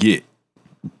what we can get.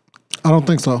 I don't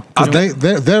think so.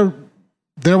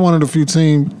 They're one of the few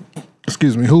teams,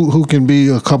 who can be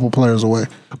a couple players away.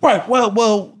 Right.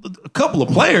 Well, a couple of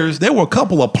players, they were a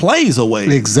couple of plays away.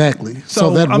 Exactly.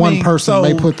 So that one person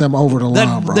may put them over the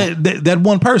line, bro. That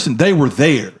one person, they were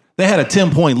there. They had a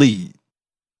 10-point lead.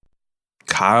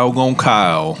 Kyle gone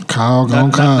Kyle.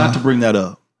 Not to bring that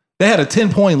up. They had a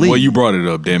 10-point lead. Well, you brought it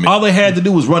up, damn it. All they had to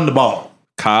do was run the ball.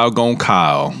 Kyle gone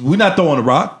Kyle. We're not throwing the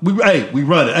rock. We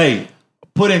run it. Hey,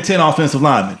 put in 10 offensive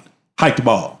linemen. Hike the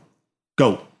ball.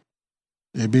 Go.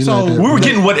 We were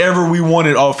getting whatever we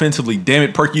wanted offensively. Damn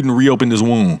it, Perk, you didn't reopen this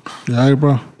wound. Yeah, right,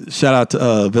 bro. Shout out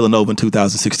to Villanova in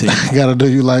 2016. Got to do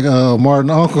you like Martin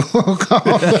Uncle.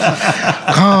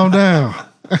 Calm down.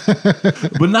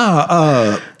 But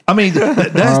nah, I mean,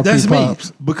 that's me.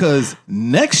 Because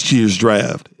next year's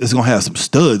draft is going to have some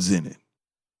studs in it.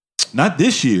 Not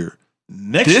this year.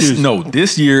 This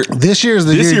year. This year is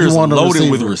the year you want a receiver.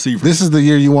 Loaded with receivers. This is the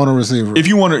year you want a receiver. If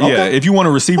you want if you want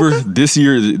a receiver, this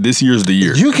year's the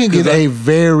year. You can get a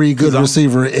very good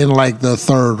receiver in like the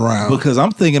third round. Because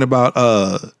I'm thinking about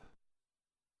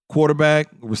quarterback,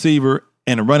 receiver,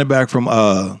 and a running back from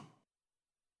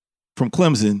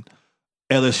Clemson.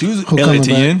 LSU's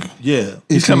Etienne. Yeah.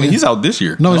 He's coming. He's out this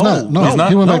year. No, he's not. No, he's not.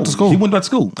 He went back to school. He went back to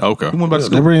school. Okay. He went back to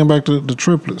school. They're bringing back the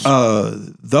triplets.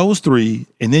 Those three.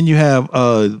 And then you have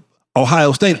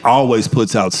Ohio State always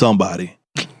puts out somebody.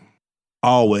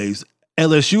 Always.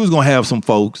 LSU is going to have some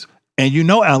folks. And you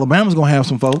know Alabama's going to have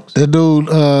some folks. That dude,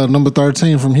 number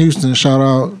 13 from Houston, shout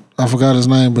out. I forgot his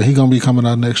name, but he's going to be coming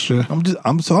out next year. I'm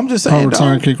just saying.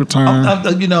 Kick return.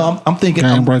 I'm thinking.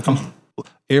 Game breaker.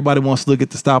 Everybody wants to look at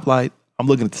the stoplight. I'm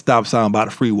looking at the stop sign by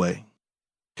the freeway.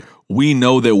 We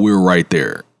know that we're right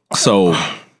there. So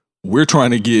we're trying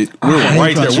to get, we're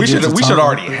right there. We should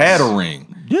already had a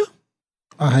ring. Yeah.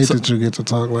 I hate that you get to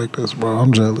talk like this, bro.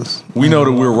 I'm jealous. We know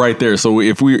that we're right there. So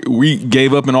if we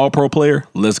gave up an all-pro player,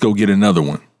 let's go get another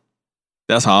one.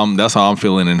 That's how I'm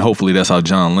feeling, and hopefully that's how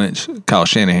John Lynch, Kyle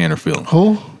Shanahan are feeling.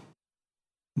 Who?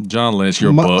 John Lynch,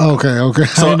 your buck. Okay.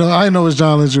 So, I know it's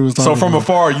John Lynch you was talking So from about.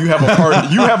 afar, you have a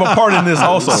part. You have a part in this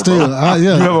also. Still, bro. You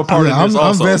have a part in this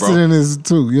also, I'm vested bro. in this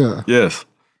too. Yeah. Yes.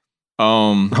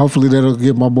 Hopefully that'll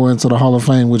get my boy into the Hall of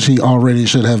Fame, which he already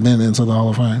should have been into the Hall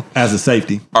of Fame as a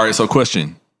safety. All right. So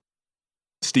question: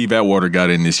 Steve Atwater got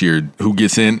in this year. Who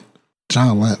gets in?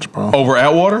 John Lynch, bro. Over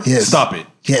Atwater? Yes. Stop it.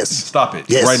 Yes. Stop it.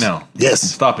 Yes. Right now. Yes.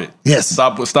 Stop it. Yes.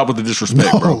 Stop with the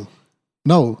disrespect, bro.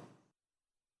 No.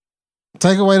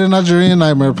 Take away the Nigerian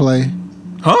Nightmare play.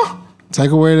 Huh?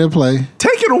 Take away that play.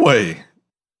 Take it away.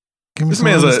 Give me This some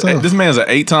man's other stuff. this man's an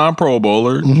 8-time Pro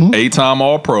Bowler, 8-time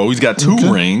All Pro. He's got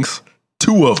 2 rings,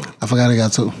 2 of them. I forgot he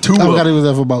got 2. Two I of forgot them. he was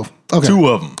there for both. Okay. 2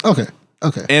 of them.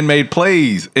 Okay. And made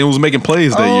plays and was making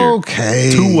plays that year.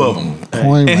 Okay. 2 of them.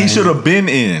 Point And made. he should have been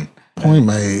in. Point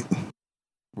made.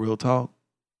 Real talk.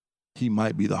 He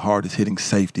might be the hardest hitting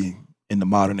safety in the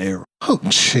modern era. Oh,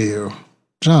 chill.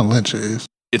 John Lynch is.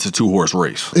 It's a 2-horse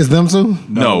race. It's them two?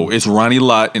 No, it's Ronnie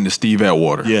Lott and the Steve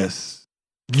Atwater. Yes.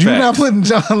 You're not Facts. putting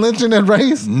John Lynch in that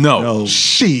race? No.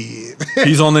 Shit.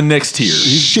 He's on the next tier.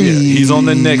 Shit. He's on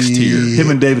the next tier. Him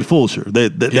and David Fulcher.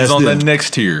 He's on the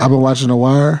next tier. I've been watching The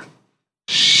Wire.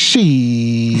 Shit.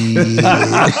 Y'all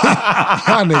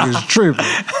niggas tripping.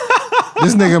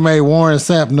 This nigga made Warren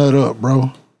Sapp nut up,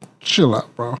 bro. Chill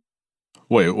out, bro.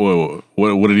 Wait,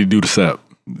 what did he do to Sapp?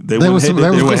 They were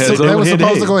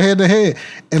supposed to go head to head.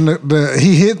 And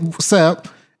he hit Sapp,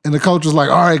 and the coach was like,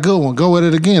 all right, good one. Go at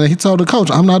it again. And he told the coach,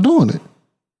 I'm not doing it.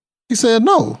 He said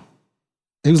no.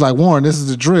 He was like, Warren, this is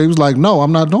the drill. He was like, no,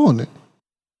 I'm not doing it.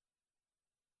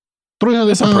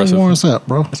 300 pounds Warren Sapp,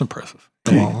 bro. That's impressive.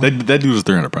 Come on. That dude is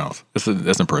 300 pounds.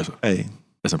 That's impressive. Hey.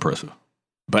 That's impressive.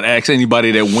 But ask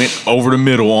anybody that went over the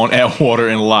middle on Atwater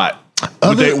and Lott.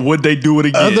 Would they do it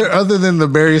again? Other than the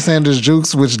Barry Sanders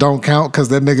jukes, which don't count because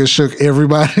that nigga shook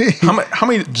everybody.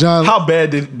 How bad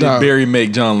did Barry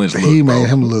make John Lynch look? He made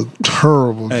him look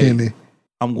terrible, Kenny.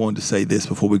 I'm going to say this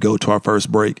before we go to our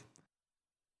first break.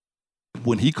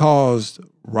 When he caused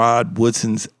Rod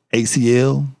Woodson's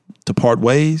ACL to part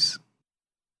ways,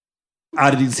 I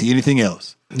didn't need to see anything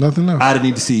else. Nothing else. I didn't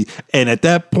need to see. And at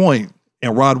that point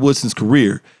in Rod Woodson's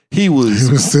career, he was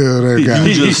still that guy.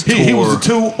 He was the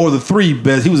 2 or the 3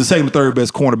 best. He was the second or third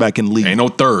best cornerback in the league. Ain't no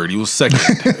third. He was second.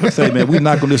 Say, man, we're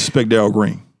not going to disrespect Darryl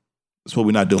Green. That's what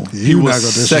we're not doing. He was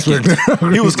second.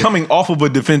 He was coming off of a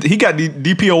defense. He got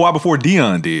DPOY before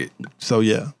Deion did. So,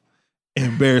 yeah.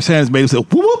 And Barry Sanders made him say,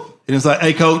 whoop, whoop. And it's like,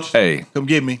 hey, coach, come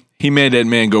get me. He made that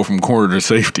man go from corner to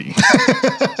safety.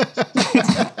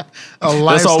 A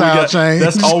lifestyle change.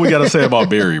 That's all we got to say about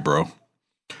Barry, bro.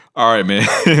 All right, man.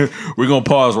 We're going to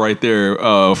pause right there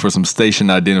for some station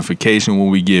identification. When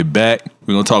we get back,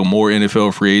 we're going to talk more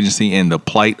NFL free agency and the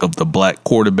plight of the black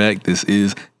quarterback. This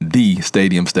is the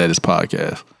Stadium Status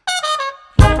Podcast.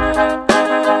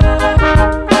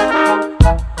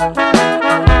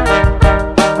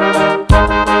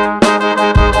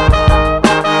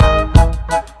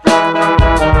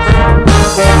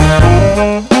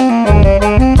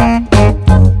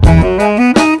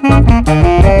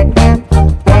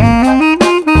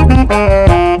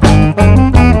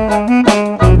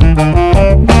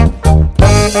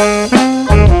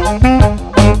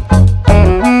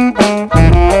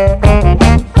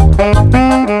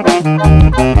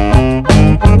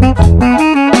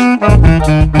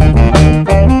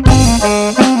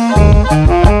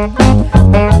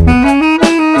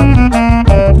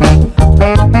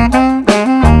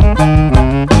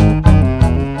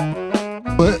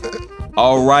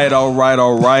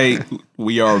 All right.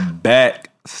 We are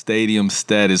back. Stadium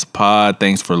Status Pod.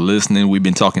 Thanks for listening. We've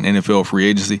been talking NFL free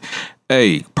agency.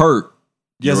 Hey, Perk.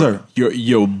 Yes, sir.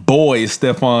 Your boy,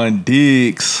 Stephon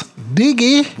Diggs.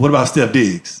 Diggy. What about Steph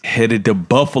Diggs? Headed to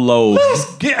Buffalo.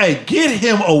 Get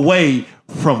him away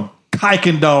from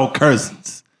Kuykendall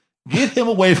Cousins. Get him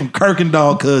away from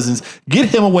Kirkendall Cousins. Get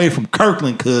him away from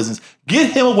Kirkland Cousins.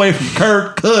 Get him away from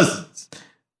Kirk Cousins.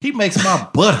 He makes my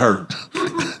butt hurt.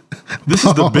 This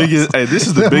is the biggest. Hey, this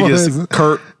is the biggest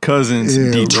Kirk Cousins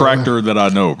detractor that I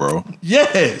know, bro.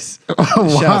 Yes.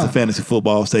 Shout out to Fantasy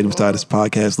Football Stadium Status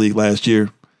Podcast League last year.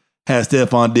 Had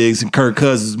Stephon Diggs and Kirk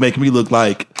Cousins making me look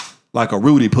like a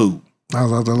Rudy Poo. I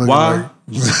was out there looking like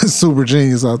super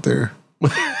genius out there.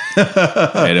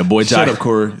 Hey, that boy Shut up,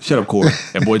 Corey.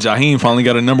 That boy Jaheim finally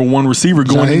got a number 1 receiver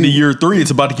going into year 3.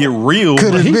 It's about to get real.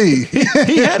 Could it be?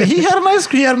 He had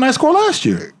a nice score last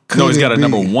year. No, he's got a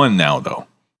number 1 now though.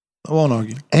 I won't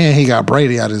argue. And he got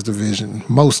Brady out of his division.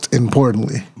 Most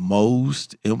importantly,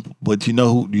 but you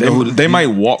know who? They might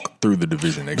walk through the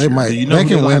division next year. They Do you know they who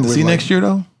can they'll win have to see next year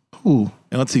though? Who?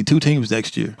 They're going to see 2 teams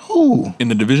next year. Who? In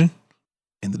the division?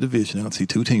 In the division. They're going to see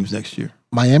 2 teams next year.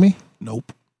 Miami?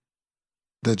 Nope.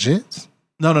 The Jets?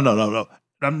 No.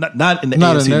 I'm not in the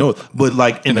AFC North, but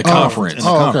like in the conference. In the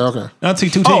conference. Okay. I'll see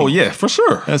 2 teams. Oh, yeah, for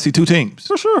sure. I'll see 2 teams.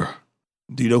 For sure.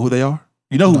 Do you know who they are?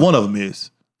 You know who one of them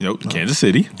is? Kansas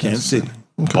City. Kansas City.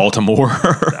 Okay. Baltimore.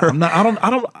 I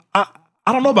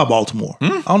don't know about Baltimore.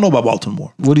 I don't know about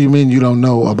Baltimore. What do you mean you don't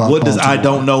know about What Baltimore? does I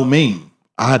don't know mean?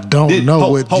 I don't know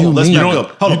what you mean. Let's back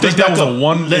up. Hold on. You think that was a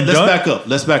one and Let's done?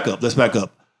 Let's back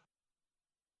up.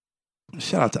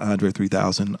 Shout out to Andre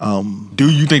 3000. Do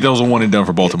you think that was a one and done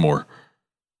for Baltimore?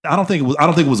 I don't think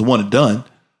it was a one and done.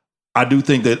 I do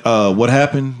think that what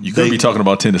happened. You could be talking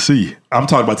about Tennessee. I'm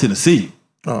talking about Tennessee.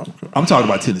 Oh, okay. I'm talking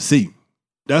about Tennessee.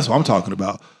 That's what I'm talking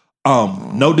about.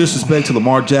 No disrespect to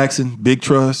Lamar Jackson, Big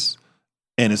Trust,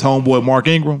 and his homeboy Mark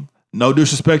Ingram. No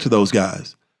disrespect to those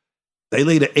guys. They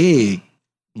laid an egg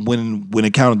when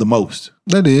it counted the most.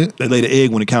 They did. They laid an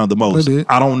egg when it counted the most. They did.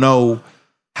 I don't know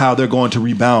how they're going to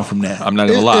rebound from that. I'm not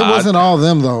gonna lie. It wasn't all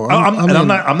them though.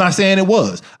 I'm not saying it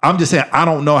was. I'm just saying I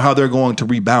don't know how they're going to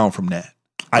rebound from that.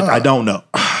 I don't know.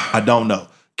 I don't know.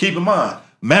 Keep in mind,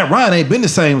 Matt Ryan ain't been the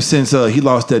same since he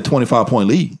lost that 25-point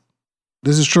lead.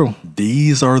 This is true.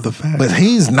 These are the facts. But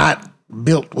he's not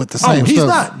built with the same he's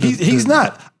stuff. not. He's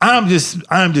not. I'm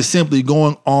just simply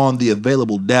going on the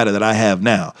available data that I have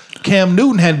now. Cam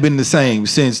Newton hadn't been the same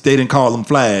since they didn't call him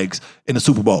flags in the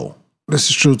Super Bowl. This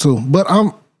is true too. But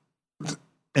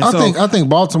I think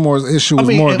Baltimore's issue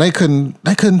was more they couldn't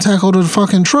tackle the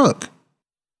fucking truck.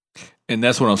 And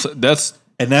that's what I'm saying.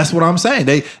 That's what I'm saying.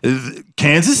 They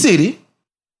Kansas City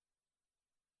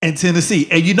and Tennessee.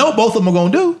 And you know both of them are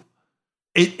gonna do.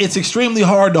 It's extremely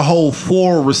hard to hold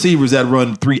 4 receivers that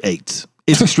run 3.8s.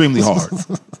 It's extremely hard.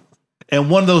 And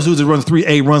one of those dudes that runs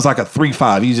 3.8 runs like a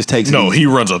 3.5. He just takes it. No, he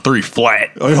runs a 3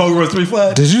 flat. Oh, he runs 3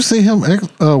 flat? Did you see him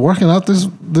working out this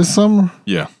summer?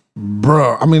 Yeah.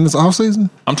 Bro, I mean, it's off season.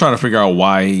 I'm trying to figure out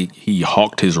why he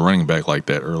hawked his running back like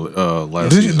that early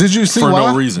last season. Did you see for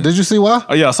why? no reason? Did you see why?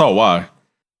 Oh yeah, I saw why.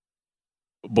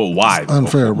 But why? It's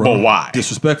unfair, bro. But why?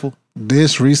 Disrespectful.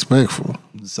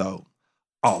 So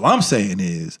all I'm saying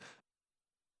is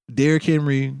Derrick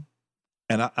Henry,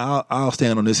 and I'll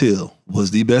stand on this hill,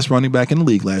 was the best running back in the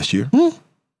league last year.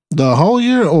 The whole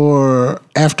year or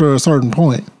after a certain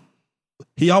point?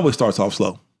 He always starts off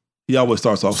slow.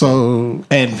 So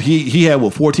and he had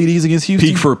 4 TDs against Houston.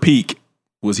 Peak for peak.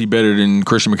 Was he better than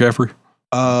Christian McCaffrey?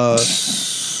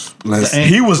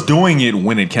 He was doing it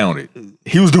when it counted.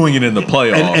 He was doing it in the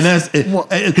playoffs. And that's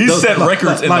he set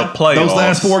records in the playoffs.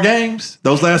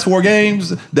 Those last four games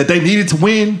that they needed to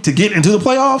win to get into the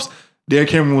playoffs,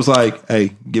 Derrick Henry was like,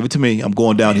 "Hey, give it to me. I'm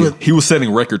going down here." He was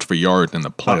setting records for yards in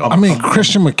the playoffs. I mean,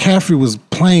 Christian McCaffrey was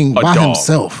playing by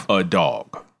himself. A dog.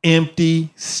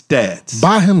 Empty stats.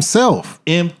 By himself.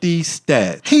 Empty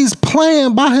stats. He's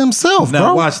playing by himself,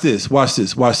 now, bro. watch this.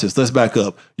 Let's back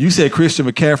up. You said Christian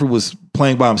McCaffrey was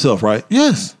playing by himself, right?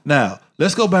 Yes. Now,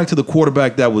 let's go back to the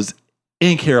quarterback that was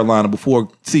in Carolina before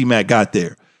C-Mac got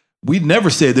there. We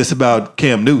never said this about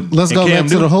Cam Newton. Let's go back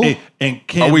to the who? And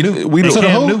Cam Newton. We're going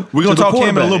to talk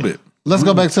Cam in a little bit. Let's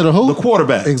go back to the who? The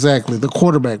quarterback. Exactly. The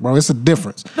quarterback, bro. It's a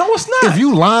difference. No, it's not. If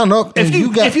you line up and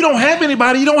if you don't have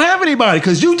anybody, you don't have anybody.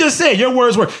 Because you just said, your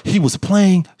words were, he was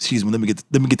playing, excuse me, let me get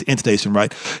the intonation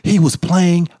right. He was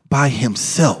playing by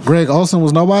himself. Greg Olsen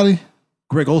was nobody?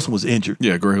 Greg Olsen was injured.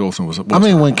 Yeah, Greg Olsen was. I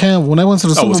mean, when they went to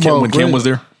the Super Bowl. When Cam was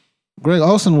there? Greg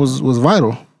Olsen was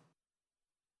vital.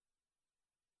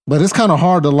 But it's kind of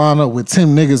hard to line up with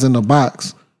 10 niggas in the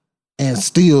box and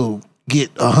still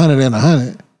get 100 and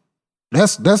 100.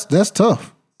 That's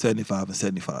tough. 75 and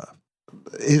 75.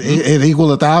 It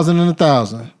equaled 1,000 and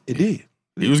 1,000. It did.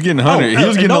 He was getting 100. He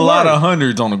was getting a lot of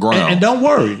hundreds on the ground. And don't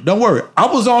worry. I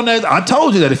was on that. I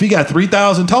told you that if he got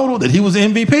 3,000 total, that he was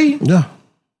MVP. Yeah.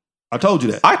 I told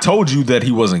you that. I told you that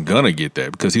he wasn't going to get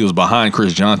that because he was behind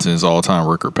Chris Johnson's all-time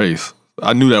record pace.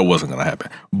 I knew that wasn't going to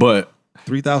happen. But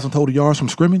 3,000 total yards from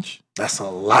scrimmage? That's a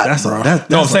lot, bro.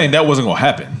 I'm saying that wasn't going to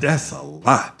happen. That's a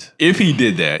lot. If he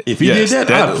did that. If he did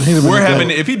that,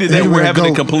 if he did that, we're having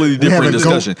a completely different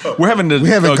discussion. We're having a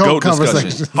GOAT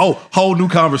discussion. Whole new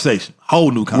conversation.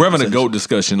 We're having a GOAT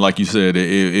discussion, like you said,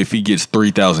 if he gets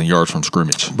 3,000 yards from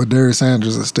scrimmage. But Darius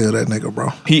Sanders is still that nigga, bro.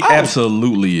 He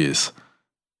absolutely is.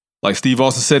 Like Steve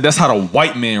Austin said, that's how the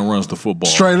white man runs the football.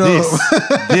 Straight up.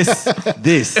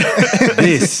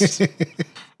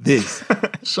 This.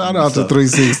 Shout out to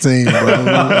 316, bro.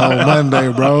 On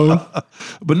Monday, bro.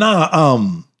 But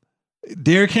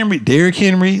Derrick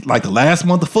Henry, like the last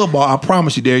month of football, I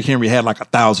promise you, Derrick Henry had like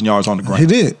 1,000 yards on the ground. He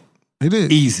did.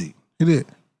 Easy. He did.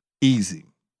 Easy.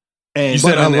 And you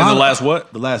said in the last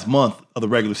what? The last month of the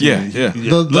regular season. Yeah.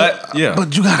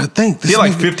 But you got to think. He had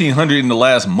like 1,500 in the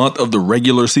last month of the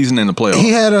regular season in the playoffs. He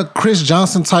had a Chris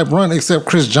Johnson type run, except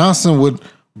Chris Johnson would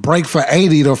break for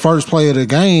 80 the first play of the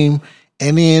game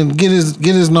and then get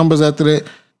his numbers after that.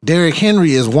 Derrick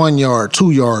Henry is 1 yard, 2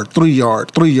 yard, 3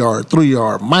 yard, 3 yard, 3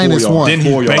 yard, minus one. Then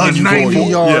he's banging you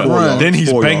 90-yard run. Then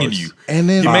he's banging you. And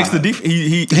then he makes the defense.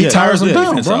 He tires him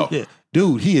down, bro. Yeah.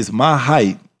 Dude, he is my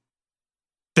height.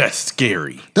 That's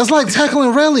scary. That's like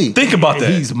tackling Relly. Think about that.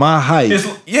 He's my height.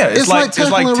 It's like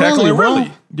tackling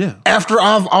Relly. Yeah. After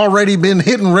I've already been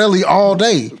hitting Relly all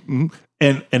day. Mm-hmm.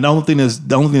 And the only thing that's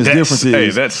different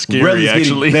is that's scary. Relly's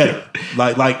actually, better.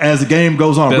 Like as the game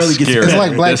goes on, Relly gets better. It's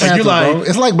like Black Panther, bro.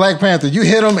 It's like Black Panther. You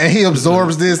hit him and he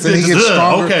absorbs this and he gets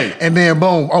stronger. Okay. And then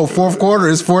boom. Oh, fourth quarter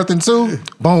is 4th and 2.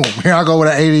 Boom. Here I go with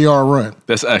an 80-yard run.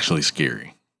 That's actually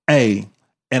scary. Hey,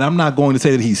 and I'm not going to say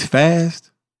that he's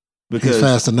fast because he's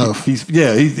fast enough. He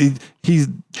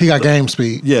got game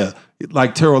speed. Yeah,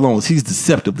 like Terrell Owens, he's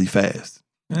deceptively fast.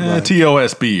 T.O. had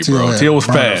speed, bro. T.O. was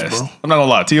fast. Bro. I'm not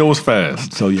gonna lie. T.O. was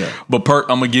fast. So yeah. But Perk,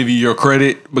 I'm gonna give you your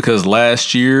credit because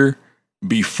last year,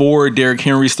 before Derrick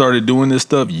Henry started doing this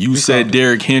stuff, you said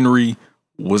Derrick Henry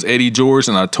was Eddie George,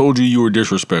 and I told you were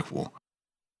disrespectful.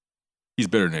 He's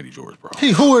better than Eddie George, bro.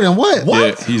 He whoer than what?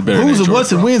 Yeah, he's better Who's than Eddie and what's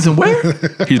George, and wins and where?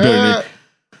 He's better than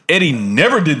Eddie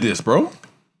never did this, bro.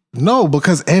 No,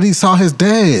 because Eddie saw his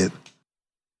dad.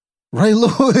 Ray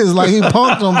Lewis, like he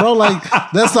punked him, bro. Like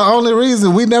that's the only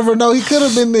reason. We never know he could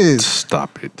have been this.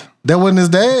 Stop it. That wasn't his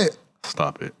dad.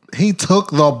 Stop it. He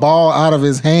took the ball out of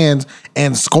his hands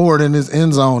and scored in his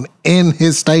end zone in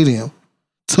his stadium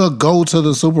to go to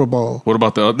the Super Bowl. What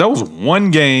about that was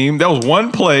one game. That was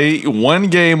one play, one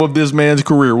game of this man's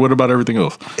career. What about everything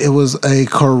else? It was a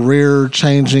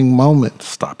career-changing moment.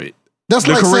 Stop it. That's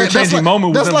the like career-changing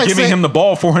moment was them giving him the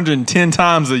ball 410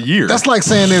 times a year. That's like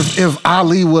saying if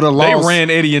Ali would have lost. They ran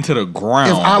Eddie into the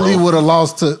ground. If Ali would have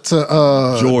lost to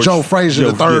Joe Frazier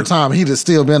the third time, he'd have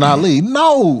still been Ali.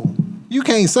 No, you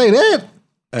can't say that.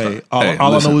 Hey, all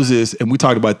I know is this, and we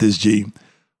talked about this, G.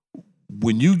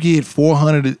 When you get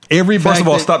 400, First of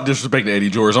all, stop disrespecting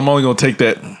Eddie George. I'm only going to take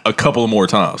that a couple of more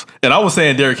times. And I was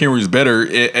saying Derrick Henry is better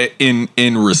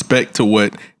in respect to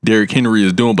what Derrick Henry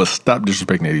is doing, but stop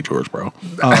disrespecting Eddie George, bro.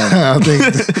 I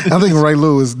think Ray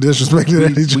Lewis disrespected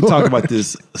Eddie George. We talked about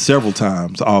this several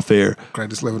times off air.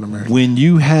 Greatest living in America. When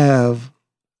you have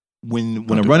when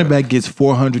a running back gets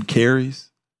 400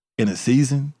 carries in a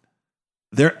season,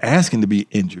 they're asking to be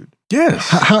injured. Yes.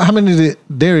 How many did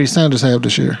Darius Sanders have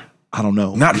this year? I don't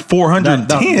know. Not 410.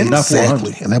 Not 400.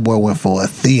 Exactly. And that boy went for a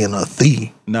thee and a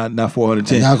thee. Not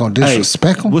 410. And y'all gonna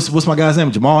disrespect him? What's my guy's name?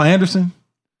 Jamal Anderson?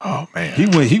 Oh man.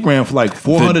 He ran for like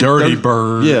 400. The dirty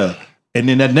bird. Yeah. And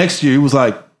then that next year he was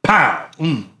like, pow.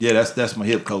 Yeah, that's my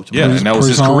hip coach. Yeah, and that was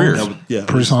his career.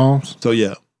 Priest Holmes. So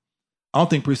yeah. I don't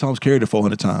think Priest Holmes carried it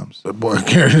 400 times. That boy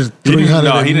carried 390.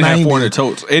 No, he didn't have 400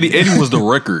 totes. Eddie was the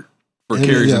record for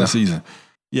carries in the season.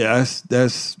 Yeah,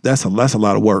 that's a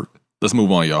lot of work. Let's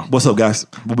move on, y'all. What's up, guys?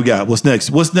 What we got? What's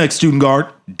next? Shooting guard?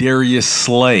 Darius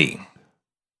Slay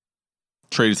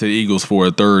traded to the Eagles for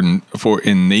a third and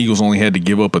the Eagles only had to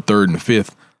give up a third and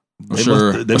fifth. I'm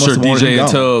sure DJ and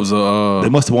Tubbs. They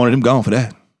must have wanted him gone for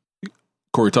that.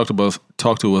 Corey, talk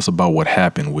to us about what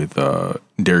happened with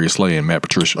Darius Slay and Matt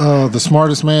Patricia. The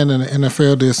smartest man in the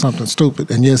NFL did something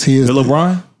stupid, and yes, he is Bill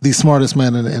O'Brien, the smartest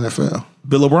man in the NFL.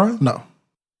 Bill O'Brien? No.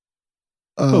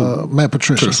 Matt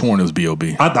Patricia. Could have sworn it was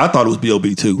B.O.B. I thought it was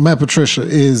B.O.B. too. Matt Patricia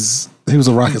he was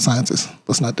a rocket scientist.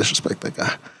 Let's not disrespect that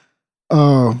guy.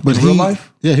 But in real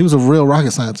life? Yeah, he was a real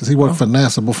rocket scientist. He worked for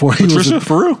NASA before he Patricia,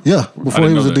 for real? Yeah, before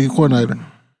he was a D coordinator.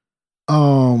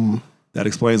 That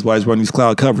explains why he's running these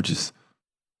cloud coverages.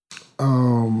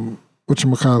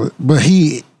 Whatchamacallit. But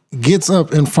he gets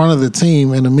up in front of the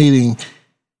team in a meeting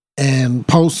and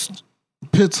puts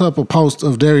up a post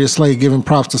of Darius Slay giving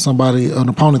props to somebody, an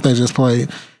opponent they just played,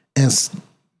 and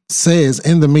says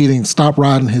in the meeting,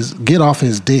 get off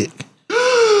his dick.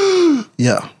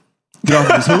 Yeah. Get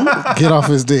off his who? Get off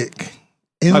his dick.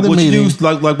 In like the what meeting. You used,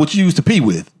 like what you used to pee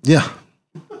with. Yeah.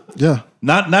 Yeah.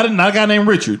 Not a guy named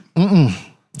Richard.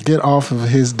 Get off of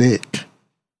his dick.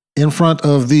 In front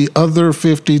of the other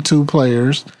 52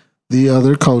 players, the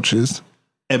other coaches.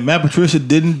 And Matt Patricia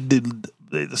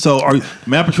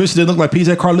Matt Patricia didn't look like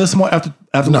PJ Carlesimo after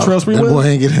Latrell Sprewell? That boy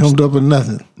ain't get hemmed up or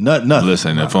nothing. Nothing.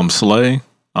 Listen, if I'm Slay,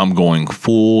 I'm going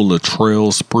full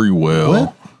Latrell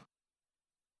Sprewell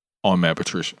on Matt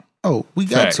Patricia. Oh, we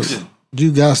got to.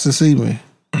 You got to see me.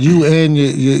 You and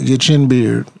your chin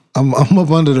beard. I'm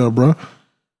up under there, bro.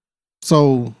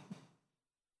 So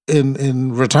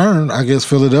in return, I guess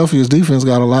Philadelphia's defense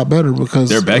got a lot better because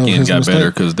their back end got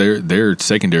better because their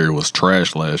secondary was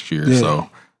trash last year. Yeah. So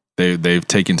they've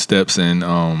taken steps in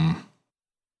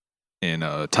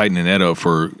tightening that up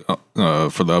for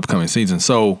the upcoming season.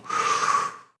 So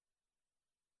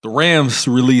the Rams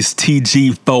released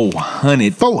TG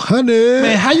 400. 400.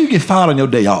 Man, how you get fired on your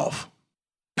day off?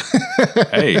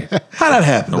 Hey, how that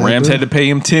happen? The Rams had to pay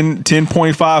him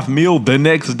 $10.5 million the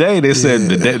next day. They said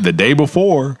the day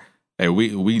before, hey, we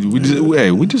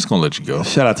just gonna let you go.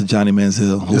 Shout out to Johnny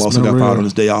Manziel, who also got fired on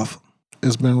his day off.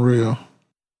 It's been real.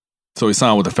 So he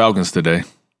signed with the Falcons today.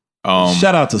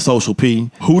 Shout out to Social P.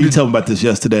 Who did tell me about this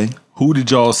yesterday? Who did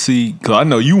y'all see? Because I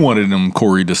know you wanted them,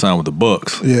 Corey, to sign with the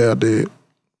Bucks. Yeah, I did.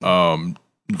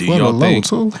 Do y'all think?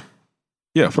 Too?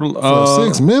 Yeah, for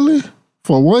 $6 million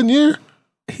for 1 year.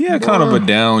 He had kind of a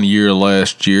down year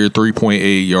last year,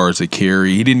 3.8 yards a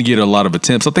carry. He didn't get a lot of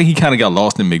attempts. I think he kind of got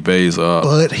lost in McVay's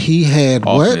but he had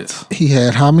offense. What? He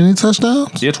had how many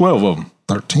touchdowns? He had 12 of them.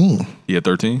 13. He had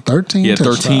 13? 13 He had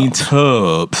 13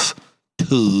 touchdowns.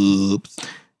 tubs.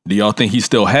 Do y'all think he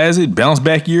still has it? Bounce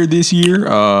back year this year?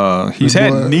 He's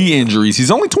had knee injuries.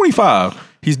 He's only 25.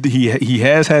 He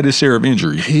has had his share of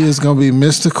injuries. He is going to be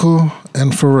Mystical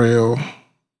and Pharrell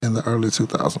in the early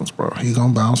 2000s, bro. He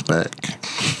going to bounce back.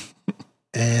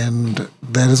 And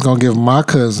that is going to give my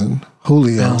cousin,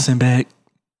 Julio. Bouncing back.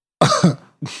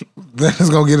 That is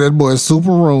going to get that boy a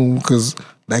super room because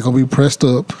they're going to be pressed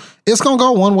up. It's going to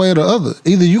go one way or the other.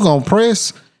 Either you going to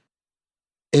press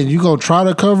and you going to try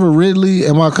to cover Ridley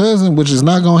and my cousin, which is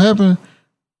not going to happen,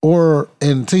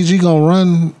 and TG going to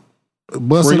run,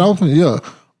 bust it open, yeah.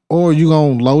 Or you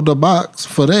going to load the box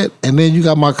for that, and then you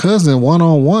got my cousin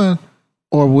one-on-one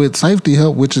or with safety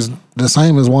help, which is the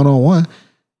same as one-on-one,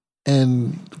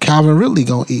 and Calvin Ridley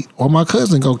going to eat, or my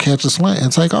cousin going to catch a slant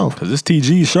and take off. Because this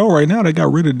TG show right now, they got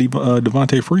rid of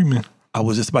Devontae Freeman. I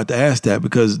was just about to ask that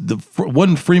because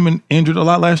wasn't Freeman injured a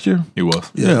lot last year? He was.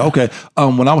 Yeah, okay.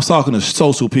 When I was talking to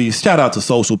Social P, shout out to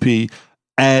Social P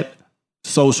at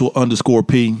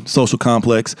social_P, Social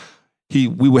Complex. We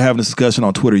were having a discussion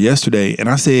on Twitter yesterday, and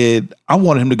I said I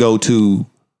wanted him to go to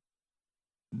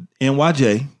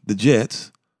NYJ, the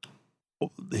Jets.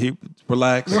 He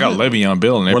relax. They got Le'Veon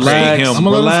Bell, and they're relax. paying him. I'm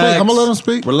gonna let him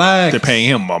speak. Relax. They're paying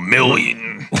him $1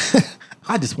 million.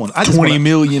 I just want $20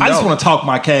 million. I just want to talk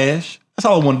my cash. That's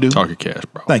all I want to do. Talk your cash,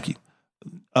 bro. Thank you.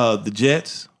 The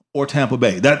Jets or Tampa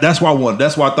Bay. That's where I wanted.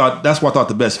 That's where I thought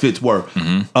the best fits were.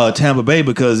 Mm-hmm. Tampa Bay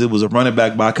because it was a running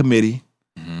back by committee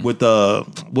with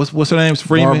what's her name?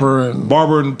 Freeman,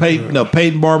 Barber and Peyton. No,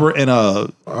 Peyton Barber and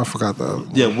I forgot the other.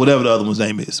 Yeah, whatever the other one's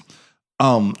name is.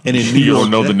 And in New York, you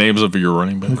don't know the names of your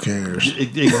running backs. Who cares?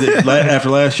 After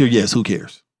last year, yes. Who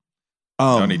cares?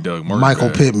 Johnny Doug,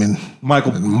 Michael Pittman, Mike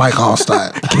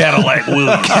Allstott, Cadillac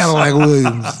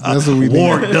Williams. That's what we need.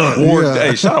 Warrick Dunn.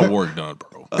 Hey, shout out Warrick Dunn,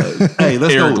 bro. Hey,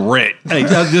 let's Eric go. Rhett. Hey,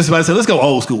 I was just about to say, let's go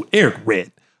old school. Eric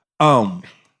Rhett. But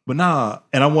nah,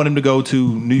 and I want him to go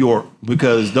to New York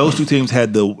because those two teams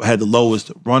had the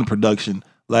lowest run production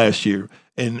last year.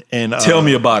 And tell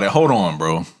me about it. Hold on,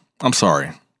 bro. I'm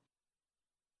sorry.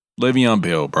 Le'Veon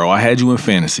Bell, bro. I had you in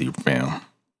fantasy, fam.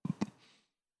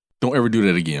 Don't ever do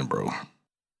that again, bro.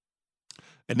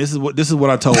 And this is what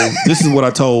I told.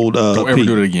 Don't ever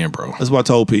do it again, bro. That's what I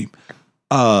told Pete.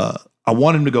 I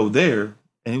want him to go there,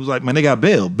 and he was like, "Man, they got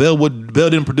Bell. Bell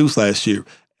didn't produce last year."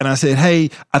 And I said, "Hey,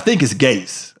 I think it's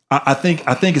Gase. I think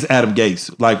it's Adam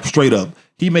Gase. Like straight up,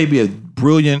 he may be a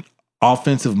brilliant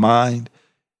offensive mind.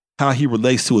 How he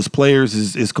relates to his players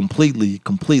is completely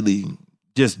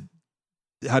just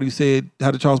how do you say it?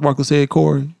 How did Charles Barkley say it,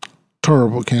 Corey?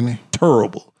 Terrible, Kenny.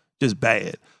 Terrible, just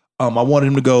bad. I wanted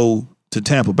him to go to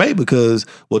Tampa Bay because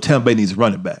Tampa Bay needs a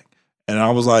running back, and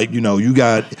I was like, you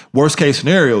got worst case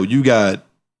scenario, you got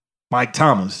Mike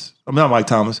Thomas. I'm not Mike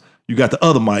Thomas. You got the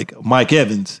other Mike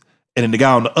Evans, and then the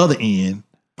guy on the other end,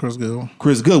 Chris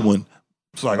Goodwin.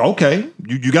 It's like, okay,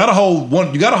 you got to hold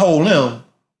one. You got to hold them,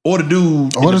 or the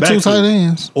dude, or the two tight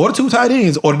ends, or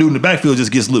the dude in the backfield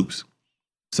just gets loose.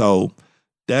 So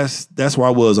that's where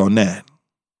I was on that.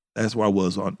 That's where I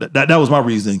was on that. That was my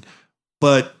reasoning.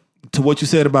 But to what you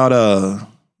said about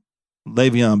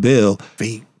Le'Veon Bell,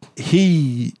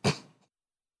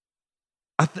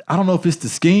 I don't know if it's the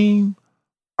scheme.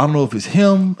 I don't know if it's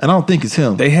him, and I don't think it's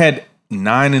him. They had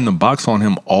 9 in the box on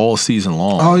him all season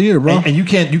long. All year, bro. And you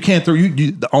can't throw.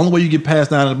 The only way you get past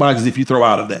 9 in the box is if you throw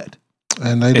out of that.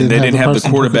 And they didn't have the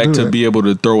quarterback to be able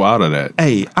to throw out of that.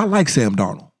 Hey, I like Sam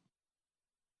Darnold.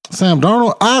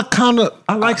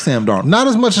 I like Sam Darnold. Not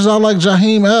as much as I like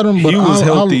Jaheim Adams, but he was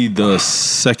healthy the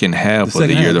second half of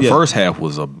the year. The first half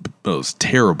was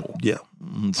terrible. Yeah.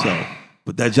 So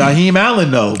But that Jaheim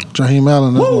Allen, though. Jaheim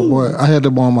Allen, that's my boy. I had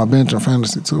that boy on my bench in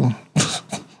fantasy, too.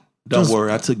 Don't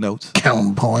worry, I took notes.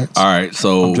 Counting points. All right,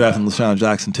 so I'm drafting LaShawn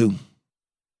Jackson, too.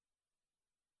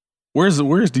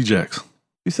 Where's D-Jax?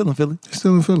 He's still in Philly. He's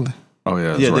still in Philly. Oh,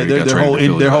 yeah, that's Yeah, right.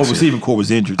 their whole receiving core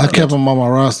was injured. I kept him on my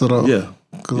roster, though. Yeah.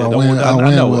 Because Yeah, I win with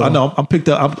him. I know. I'm picked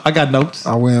up. I got notes.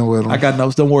 I win with him. I got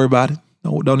notes. Don't worry about it.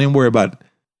 Don't even worry about it.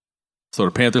 So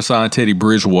the Panthers signed Teddy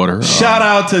Bridgewater. Shout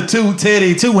out to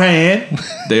Teddy Two Hand.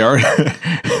 They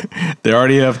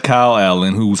already have Kyle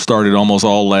Allen, who started almost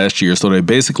all last year. So they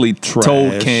basically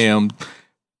told Cam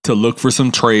to look for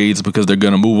some trades because they're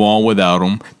going to move on without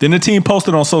him. Then the team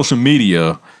posted on social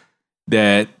media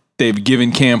that they've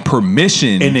given Cam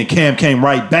permission, and then Cam came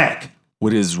right back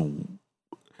with his.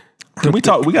 Can we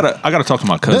talk? I gotta talk to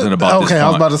my cousin about this. Okay, I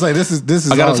was about to say this is.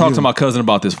 I gotta talk to my cousin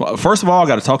about this. First of all, I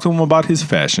gotta talk to him about his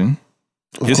fashion,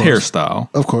 his hairstyle,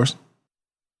 of course,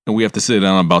 and we have to sit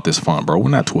down about this font, bro. We're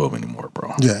not 12 anymore,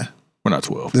 bro. Yeah, we're not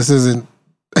 12. This isn't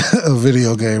a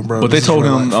video game, bro. But they told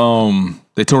him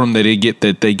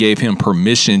that they gave him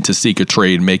permission to seek a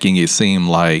trade, making it seem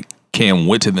like Cam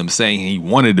went to them saying he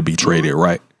wanted to be traded,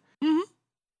 right? Mm-hmm.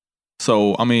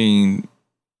 So I mean,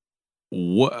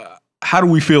 what? How do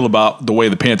we feel about the way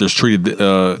the Panthers treated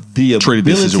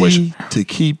this situation? To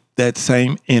keep that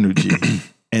same energy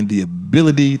and the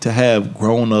ability to have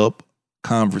grown-up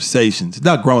conversations,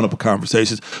 not grown-up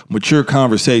conversations, mature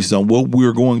conversations on what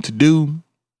we're going to do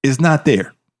is not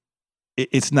there.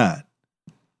 It's not.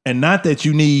 And not that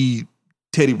you need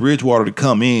Teddy Bridgewater to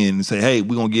come in and say, hey,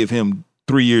 we're going to give him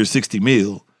 3 years, $60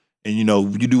 million, and,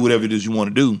 you do whatever it is you want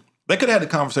to do. They could have had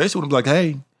a conversation with him like,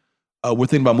 hey, we're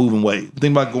thinking about moving away. We're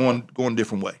thinking about going a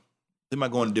different way. Thinking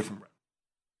about going a different route.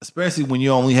 Especially when you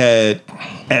only had,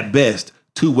 at best,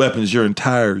 2 weapons your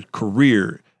entire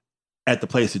career at the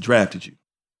place that drafted you.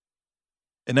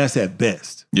 And that's at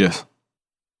best. Yes.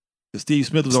 Steve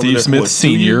Smith was Steve Smith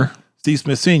Sr. Steve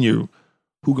Smith Sr.,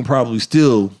 who can probably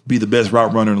still be the best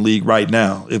route runner in the league right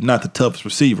now, if not the toughest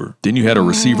receiver. Then you had a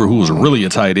receiver who was really a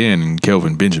tight end in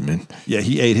Kelvin Benjamin. Yeah,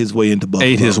 he ate his way into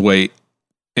Buffalo.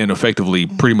 And effectively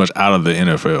pretty much out of the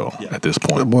NFL at this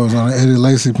point. That boy was on an Eddie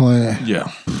Lacy plan.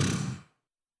 Yeah.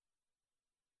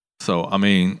 So, I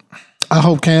mean. I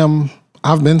hope Cam,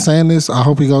 I've been saying this, I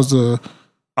hope he goes to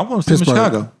I want to see him in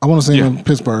Chicago. I want to see him in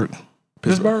Pittsburgh.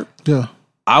 Pittsburgh? Yeah.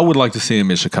 I would like to see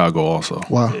him in Chicago also.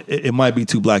 Wow. It might be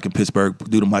too black in Pittsburgh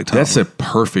due to Mike Tomlin. That's a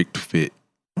perfect fit.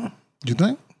 You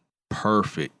think?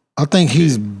 Perfect. I think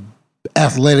he's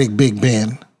athletic Big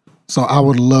Ben. So I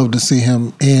would love to see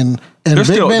him in. And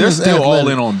they're still all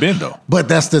in on Ben, though. But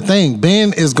that's the thing.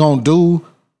 Ben is going to do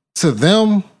to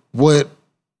them what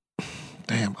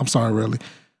Brett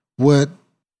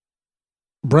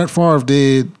Favre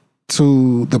did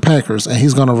to the Packers. And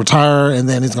he's going to retire, and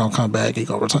then he's going to come back. He's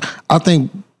going to retire. I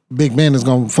think Big Ben is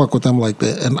going to fuck with them like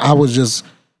that. And I was just,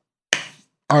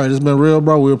 all right, it's been real,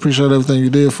 bro. We appreciate everything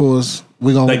you did for us.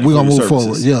 We're going to move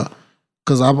forward. Yeah.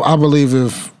 Because I believe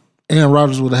if Aaron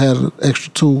Rodgers would have had an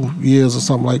extra 2 years or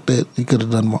something like that, he could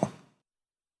have done more.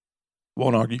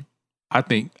 Won't argue. I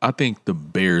think the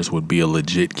Bears would be a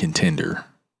legit contender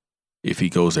if he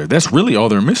goes there. That's really all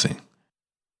they're missing.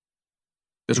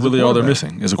 That's really all they're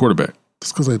missing is a quarterback.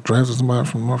 It's because they drafted somebody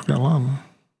from North Carolina.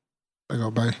 They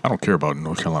go back. I don't care about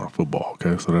North Carolina football,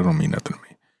 okay? So that don't mean nothing to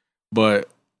me. But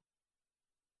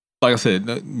like I said,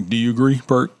 do you agree,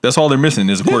 Bert? That's all they're missing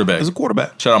is a quarterback. Is a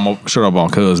quarterback. Shout out on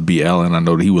Cuz B. Allen. I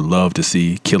know that he would love to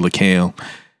see Killer Cam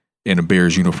in a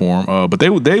Bears uniform. But they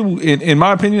in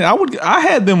my opinion, I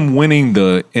had them winning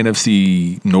the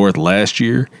NFC North last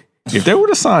year. If they were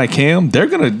to sign Cam, they're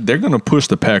gonna push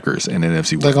the Packers in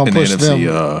NFC. They're gonna push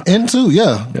them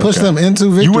push them into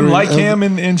victory. You wouldn't like Cam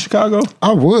in Chicago?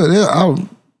 I would. Yeah,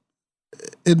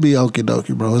 it'd be okie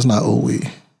dokie, bro. It's not OE.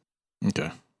 Okay.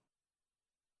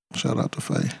 Shout out to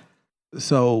Faye.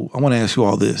 So I want to ask you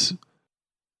all this.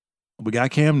 We got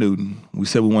Cam Newton. We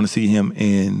said we want to see him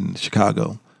in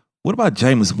Chicago. What about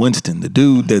Jameis Winston, the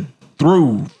dude that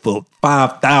threw for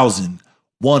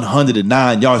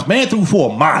 5,109 yards? Man threw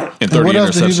for a mile. And 30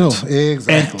 interceptions.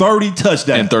 Exactly. And 30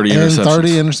 touchdowns. And 30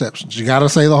 interceptions. You got to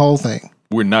say the whole thing.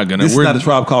 We're not gonna. This is not a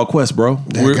Tribe Called Quest, bro.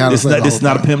 This is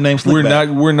not a pimp named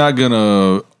Slickback. We're not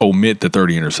gonna omit the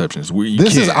 30 interceptions.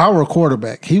 This is our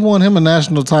quarterback. He won him a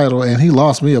national title, and he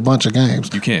lost me a bunch of games.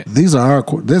 You can't. This is our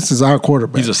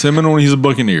quarterback. He's a Seminole. He's a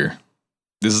Buccaneer.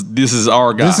 This is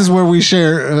our guy. This is where we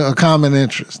share a common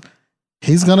interest.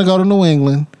 He's gonna go to New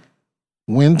England,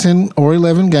 win 10 or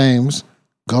 11 games,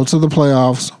 go to the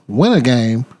playoffs, win a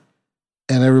game,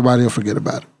 and everybody will forget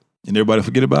about it. And everybody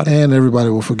forget about it? And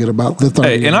everybody will forget about the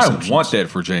 30 and I want that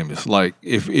for Jameis. Like,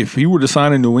 if he were to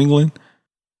sign in New England,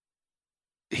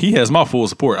 he has my full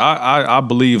support. I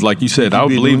believe, like you said, I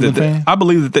believe that. I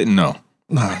believe that. No,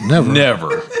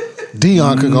 never.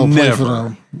 Deion could go play for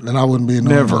them, and I wouldn't be a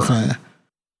New England fan.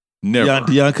 Never.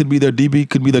 Deion could be their DB,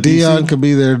 could be their Deion DC. could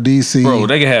be their DC. Bro,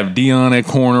 they could have Deion at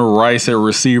corner, Rice at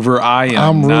receiver.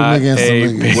 I'm not against a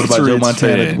the What about Joe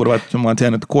Montana? What about Joe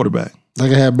Montana at the quarterback? They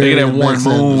could have Warren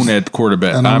Moon at the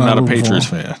quarterback. I'm not a Patriots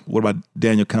fan. What about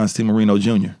Daniel Constantino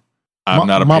Jr.? I'm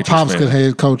not a Patriots fan. My pops could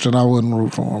head coach, and I wouldn't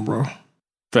root for him, bro.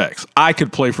 Facts. I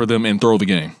could play for them and throw the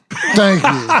game. Thank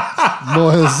you.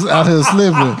 Boys out here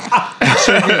slipping.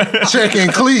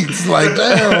 Checking cleats. Like,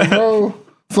 damn, bro.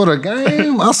 For the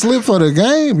game? I slip for the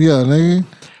game? Yeah, nigga.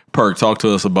 Perk, talk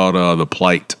to us about the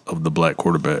plight of the black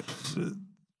quarterback.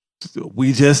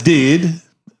 We just did.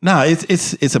 Nah,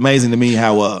 it's amazing to me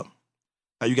how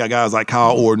you got guys like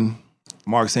Kyle Orton,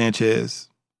 Mark Sanchez,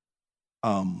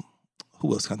 who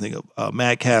else can I think of?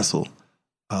 Matt Castle,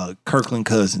 Kirkland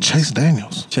Cousins, Chase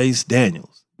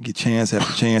Daniels. Get chance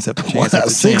after chance after chance after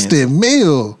 60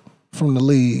 mil from the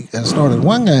league and started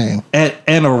one game. And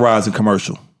a Verizon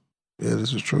commercial. Yeah,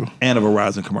 this is true. And a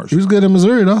Verizon commercial. He was good in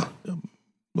Missouri, though.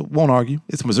 Won't argue.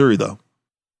 It's Missouri, though.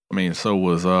 I mean, so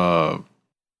was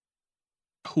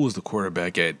who was the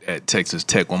quarterback at Texas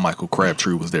Tech when Michael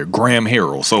Crabtree was there? Graham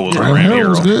Harrell. So was Graham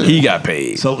Harrell. He got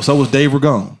paid. So was Dave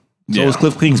Ragone. So was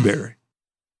Cliff Kingsbury.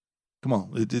 Come on,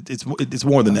 it's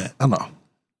more than that. I know.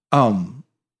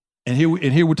 And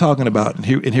here we're talking about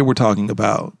Jacoby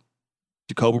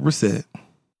Brissett,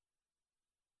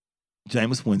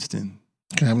 Jameis Winston,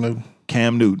 Cam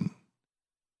Newton,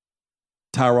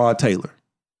 Tyrod Taylor.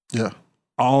 Yeah.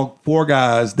 All four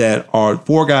guys that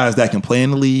can play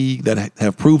in the league, that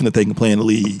have proven that they can play in the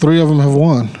league. 3 of them have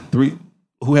won. 3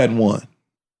 who hadn't won?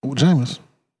 Jameis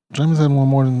hadn't won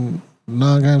more than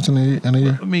 9 games in a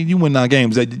year. I mean, you win 9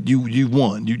 games. You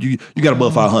won. You got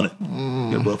above 500.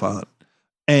 You got above 500.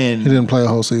 And he didn't play a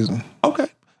whole season. Okay,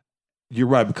 you're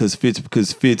right because Fitz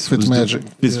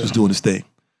was doing his thing.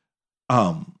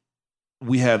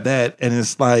 We have that, and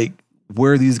it's like,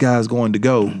 where are these guys going to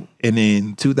go? And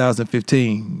in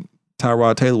 2015,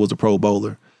 Tyrod Taylor was a Pro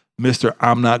Bowler. Mr.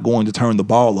 I'm not going to turn the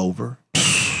ball over.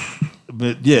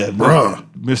 But yeah,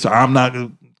 Mr. I'm not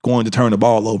going to turn the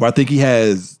ball over. I think he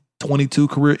has 22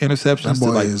 career interceptions to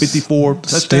like 54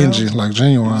 touchdowns. Stingy, like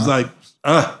Genuine. He's like,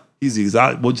 he's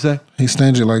exotic. What'd you say? He's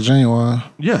stingy like Genuine.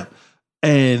 Yeah.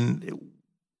 And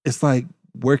it's like,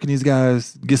 where can these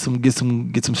guys get some shine,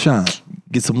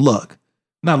 get some luck?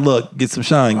 Not luck, get some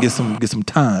shine, get some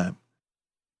time.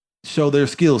 Show their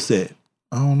skill set.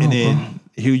 I don't know. And then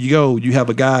here you go. You have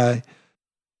a guy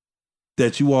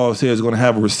that you all say is going to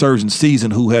have a resurgent season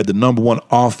who had the number 1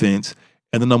 offense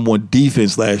and the number 1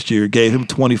 defense last year, gave him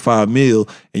 $25 million,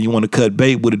 and you want to cut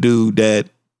bait with a dude that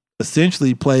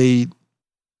essentially played,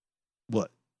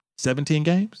 17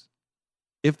 games?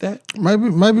 If that?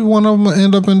 Maybe one of them will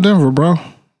end up in Denver, bro.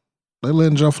 They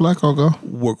letting Joe Flacco go.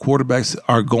 Where quarterbacks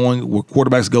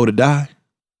go to die.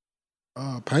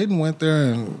 Peyton went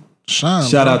there and shined.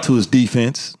 Shout out to his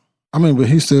defense. I mean, but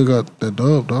he still got that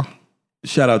dub, though.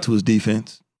 Shout out to his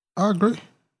defense. I agree.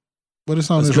 But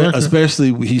it's on his record.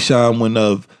 Especially he shined when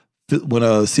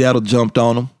Seattle jumped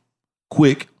on him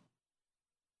quick.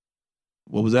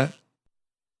 What was that?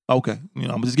 Okay. I'm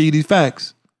going to just give you these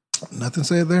facts. Nothing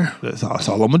said there. That's all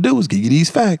I'm going to do is give you these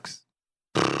facts.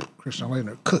 Christian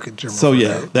Laettner cooking Jimmy. So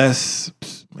yeah, that's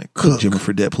cook Jimmy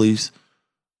Fredette, please.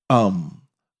 But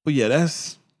yeah,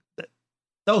 those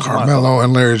Carmelo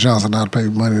and Larry Johnson. I'd pay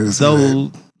money to see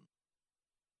that.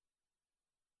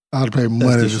 I'd pay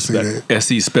money to see that.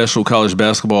 SC Special College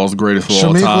Basketball's greatest of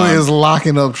all time. Shamika is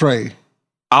locking up Trey.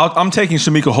 I'm taking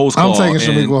Shamika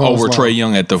Holtzclaw over Trey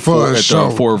Young at the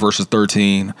 4 versus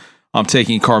 13. I'm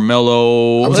taking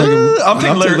Carmelo. I'm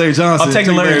taking Larry Johnson. I'm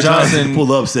taking Larry Johnson pull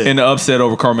the upset. In the upset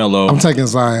over Carmelo. I'm taking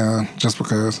Zion just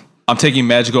because. I'm taking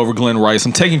Magic over Glenn Rice.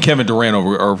 I'm taking Kevin Durant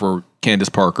over Candace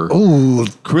Parker. Ooh,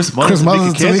 Chris Mullins,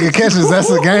 Tamika Catchings. That's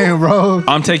a game, bro.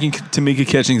 I'm taking Tamika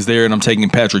Catchings there, and I'm taking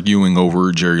Patrick Ewing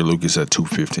over Jerry Lucas at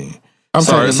 215.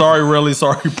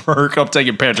 Sorry, Perk. I'm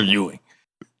taking Patrick Ewing.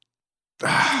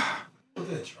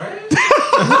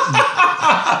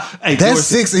 Hey, that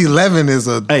 6'11" is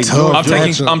a tough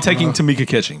matchup. I'm taking Tamika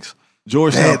Catchings.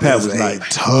 Georgetown Pat was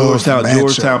nice.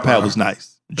 Georgetown Pat was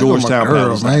nice. Georgetown Pat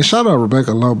was nice. Man, shout out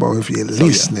Rebecca Lobo if you're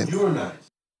listening. You were nice.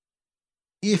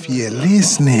 If you're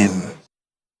listening.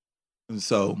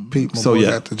 So yeah,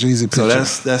 got the Jeezy picture.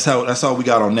 So that's all we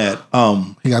got on that.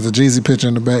 He got the Jeezy picture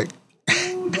in the back.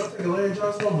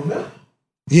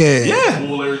 Yeah. Yeah.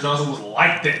 Well, Larry Johnson was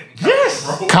like that.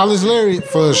 Yes. Bro. College Larry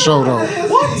for a show though.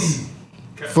 What?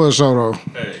 For a show though.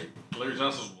 Hey, Larry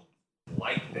Johnson was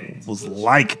like that. was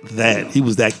like that. He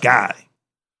was that guy.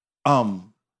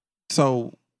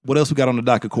 So what else we got on the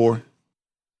docket, Corey?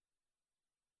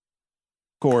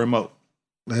 Corey Mo.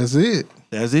 That's it.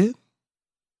 That's it?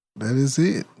 That is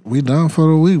it. We done for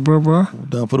the week, bro.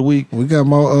 Done for the week. We got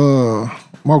more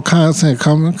content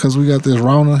coming because we got this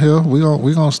Rona here. We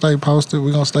gonna stay posted.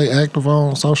 We gonna stay active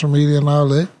on social media and all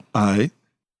that. All right.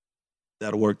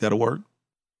 That'll work.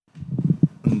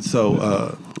 And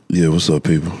so yeah, what's up,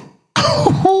 people?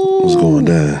 What's going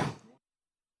down?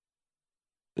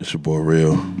 It's your boy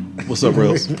Real. What's up,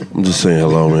 Real? I'm just saying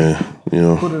hello, man. You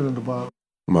know, Put it in the bottom.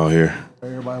 I'm out here.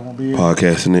 Everybody won't be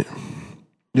podcasting it.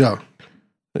 Yeah.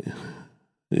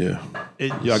 Yeah.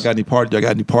 Y'all got any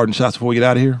parting shots before we get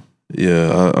out of here?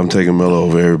 Yeah, I'm taking Melo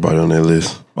over everybody on that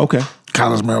list. Okay.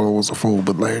 College Melo was a fool,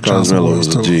 but Larry College Johnson Melo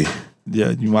was a G. Yeah,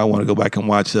 you might want to go back and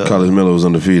watch. College Melo was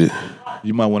undefeated.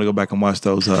 You might want to go back and watch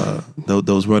those running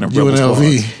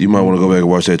UNLV. You might want to go back and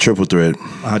watch that triple threat.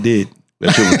 I did.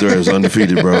 That triple threat was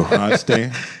undefeated, bro. I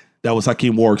understand. That was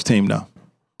Hakeem Warwick's team, though.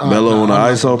 Melo on the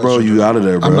ISO, bro. You out of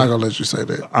there, bro. I'm not gonna let you say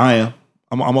that. I am.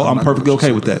 I'm perfectly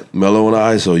okay with that. Melo on the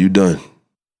ISO, you done.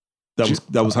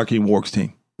 That was Hakeem Warwick's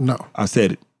team. No, I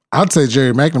said it. I'd say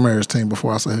Jerry McNamara's team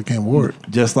before I say Hakeem Warwick.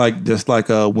 Just like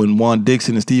when Juan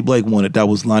Dixon and Steve Blake won it, that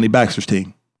was Lonnie Baxter's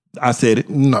team. I said it.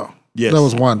 No, yes, that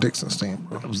was Juan Dixon's team.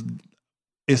 Bro.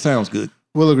 It sounds good.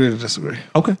 We'll agree to disagree.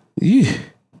 Okay. Yeah.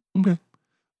 Okay.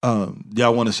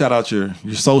 Y'all want to shout out your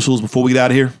socials before we get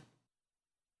out of here?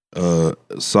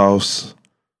 Sauce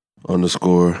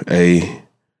 _A_RELLI.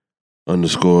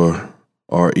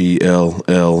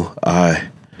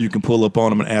 You can pull up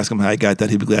on him and ask him how he got that.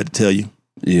 He'll be glad to tell you.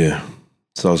 Yeah.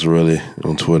 Sauce really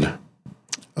on Twitter.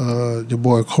 Your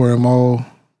boy Corey Mo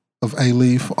of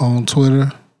A-Leaf on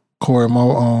Twitter. Corey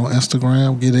Mo on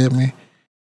Instagram. Get at me.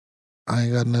 I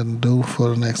ain't got nothing to do for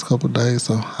the next couple of days,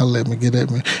 so let me get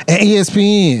at me. And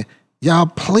ESPN, y'all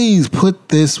please put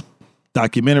this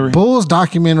Bulls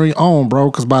documentary on, bro,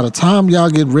 because by the time y'all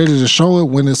get ready to show it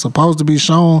when it's supposed to be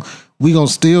shown, we gonna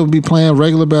still be playing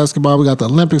regular basketball. We got the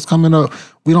Olympics coming up.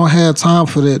 We don't have time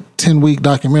for that 10-week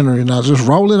documentary now. Just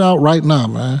roll it out right now,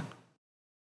 man.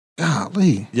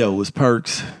 Golly. Yo, it's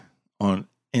Perks. On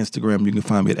Instagram, you can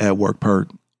find me at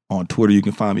 @WorkPerk. On Twitter, you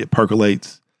can find me at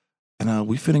Percolates. And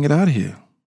we finna get out of here.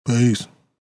 Peace.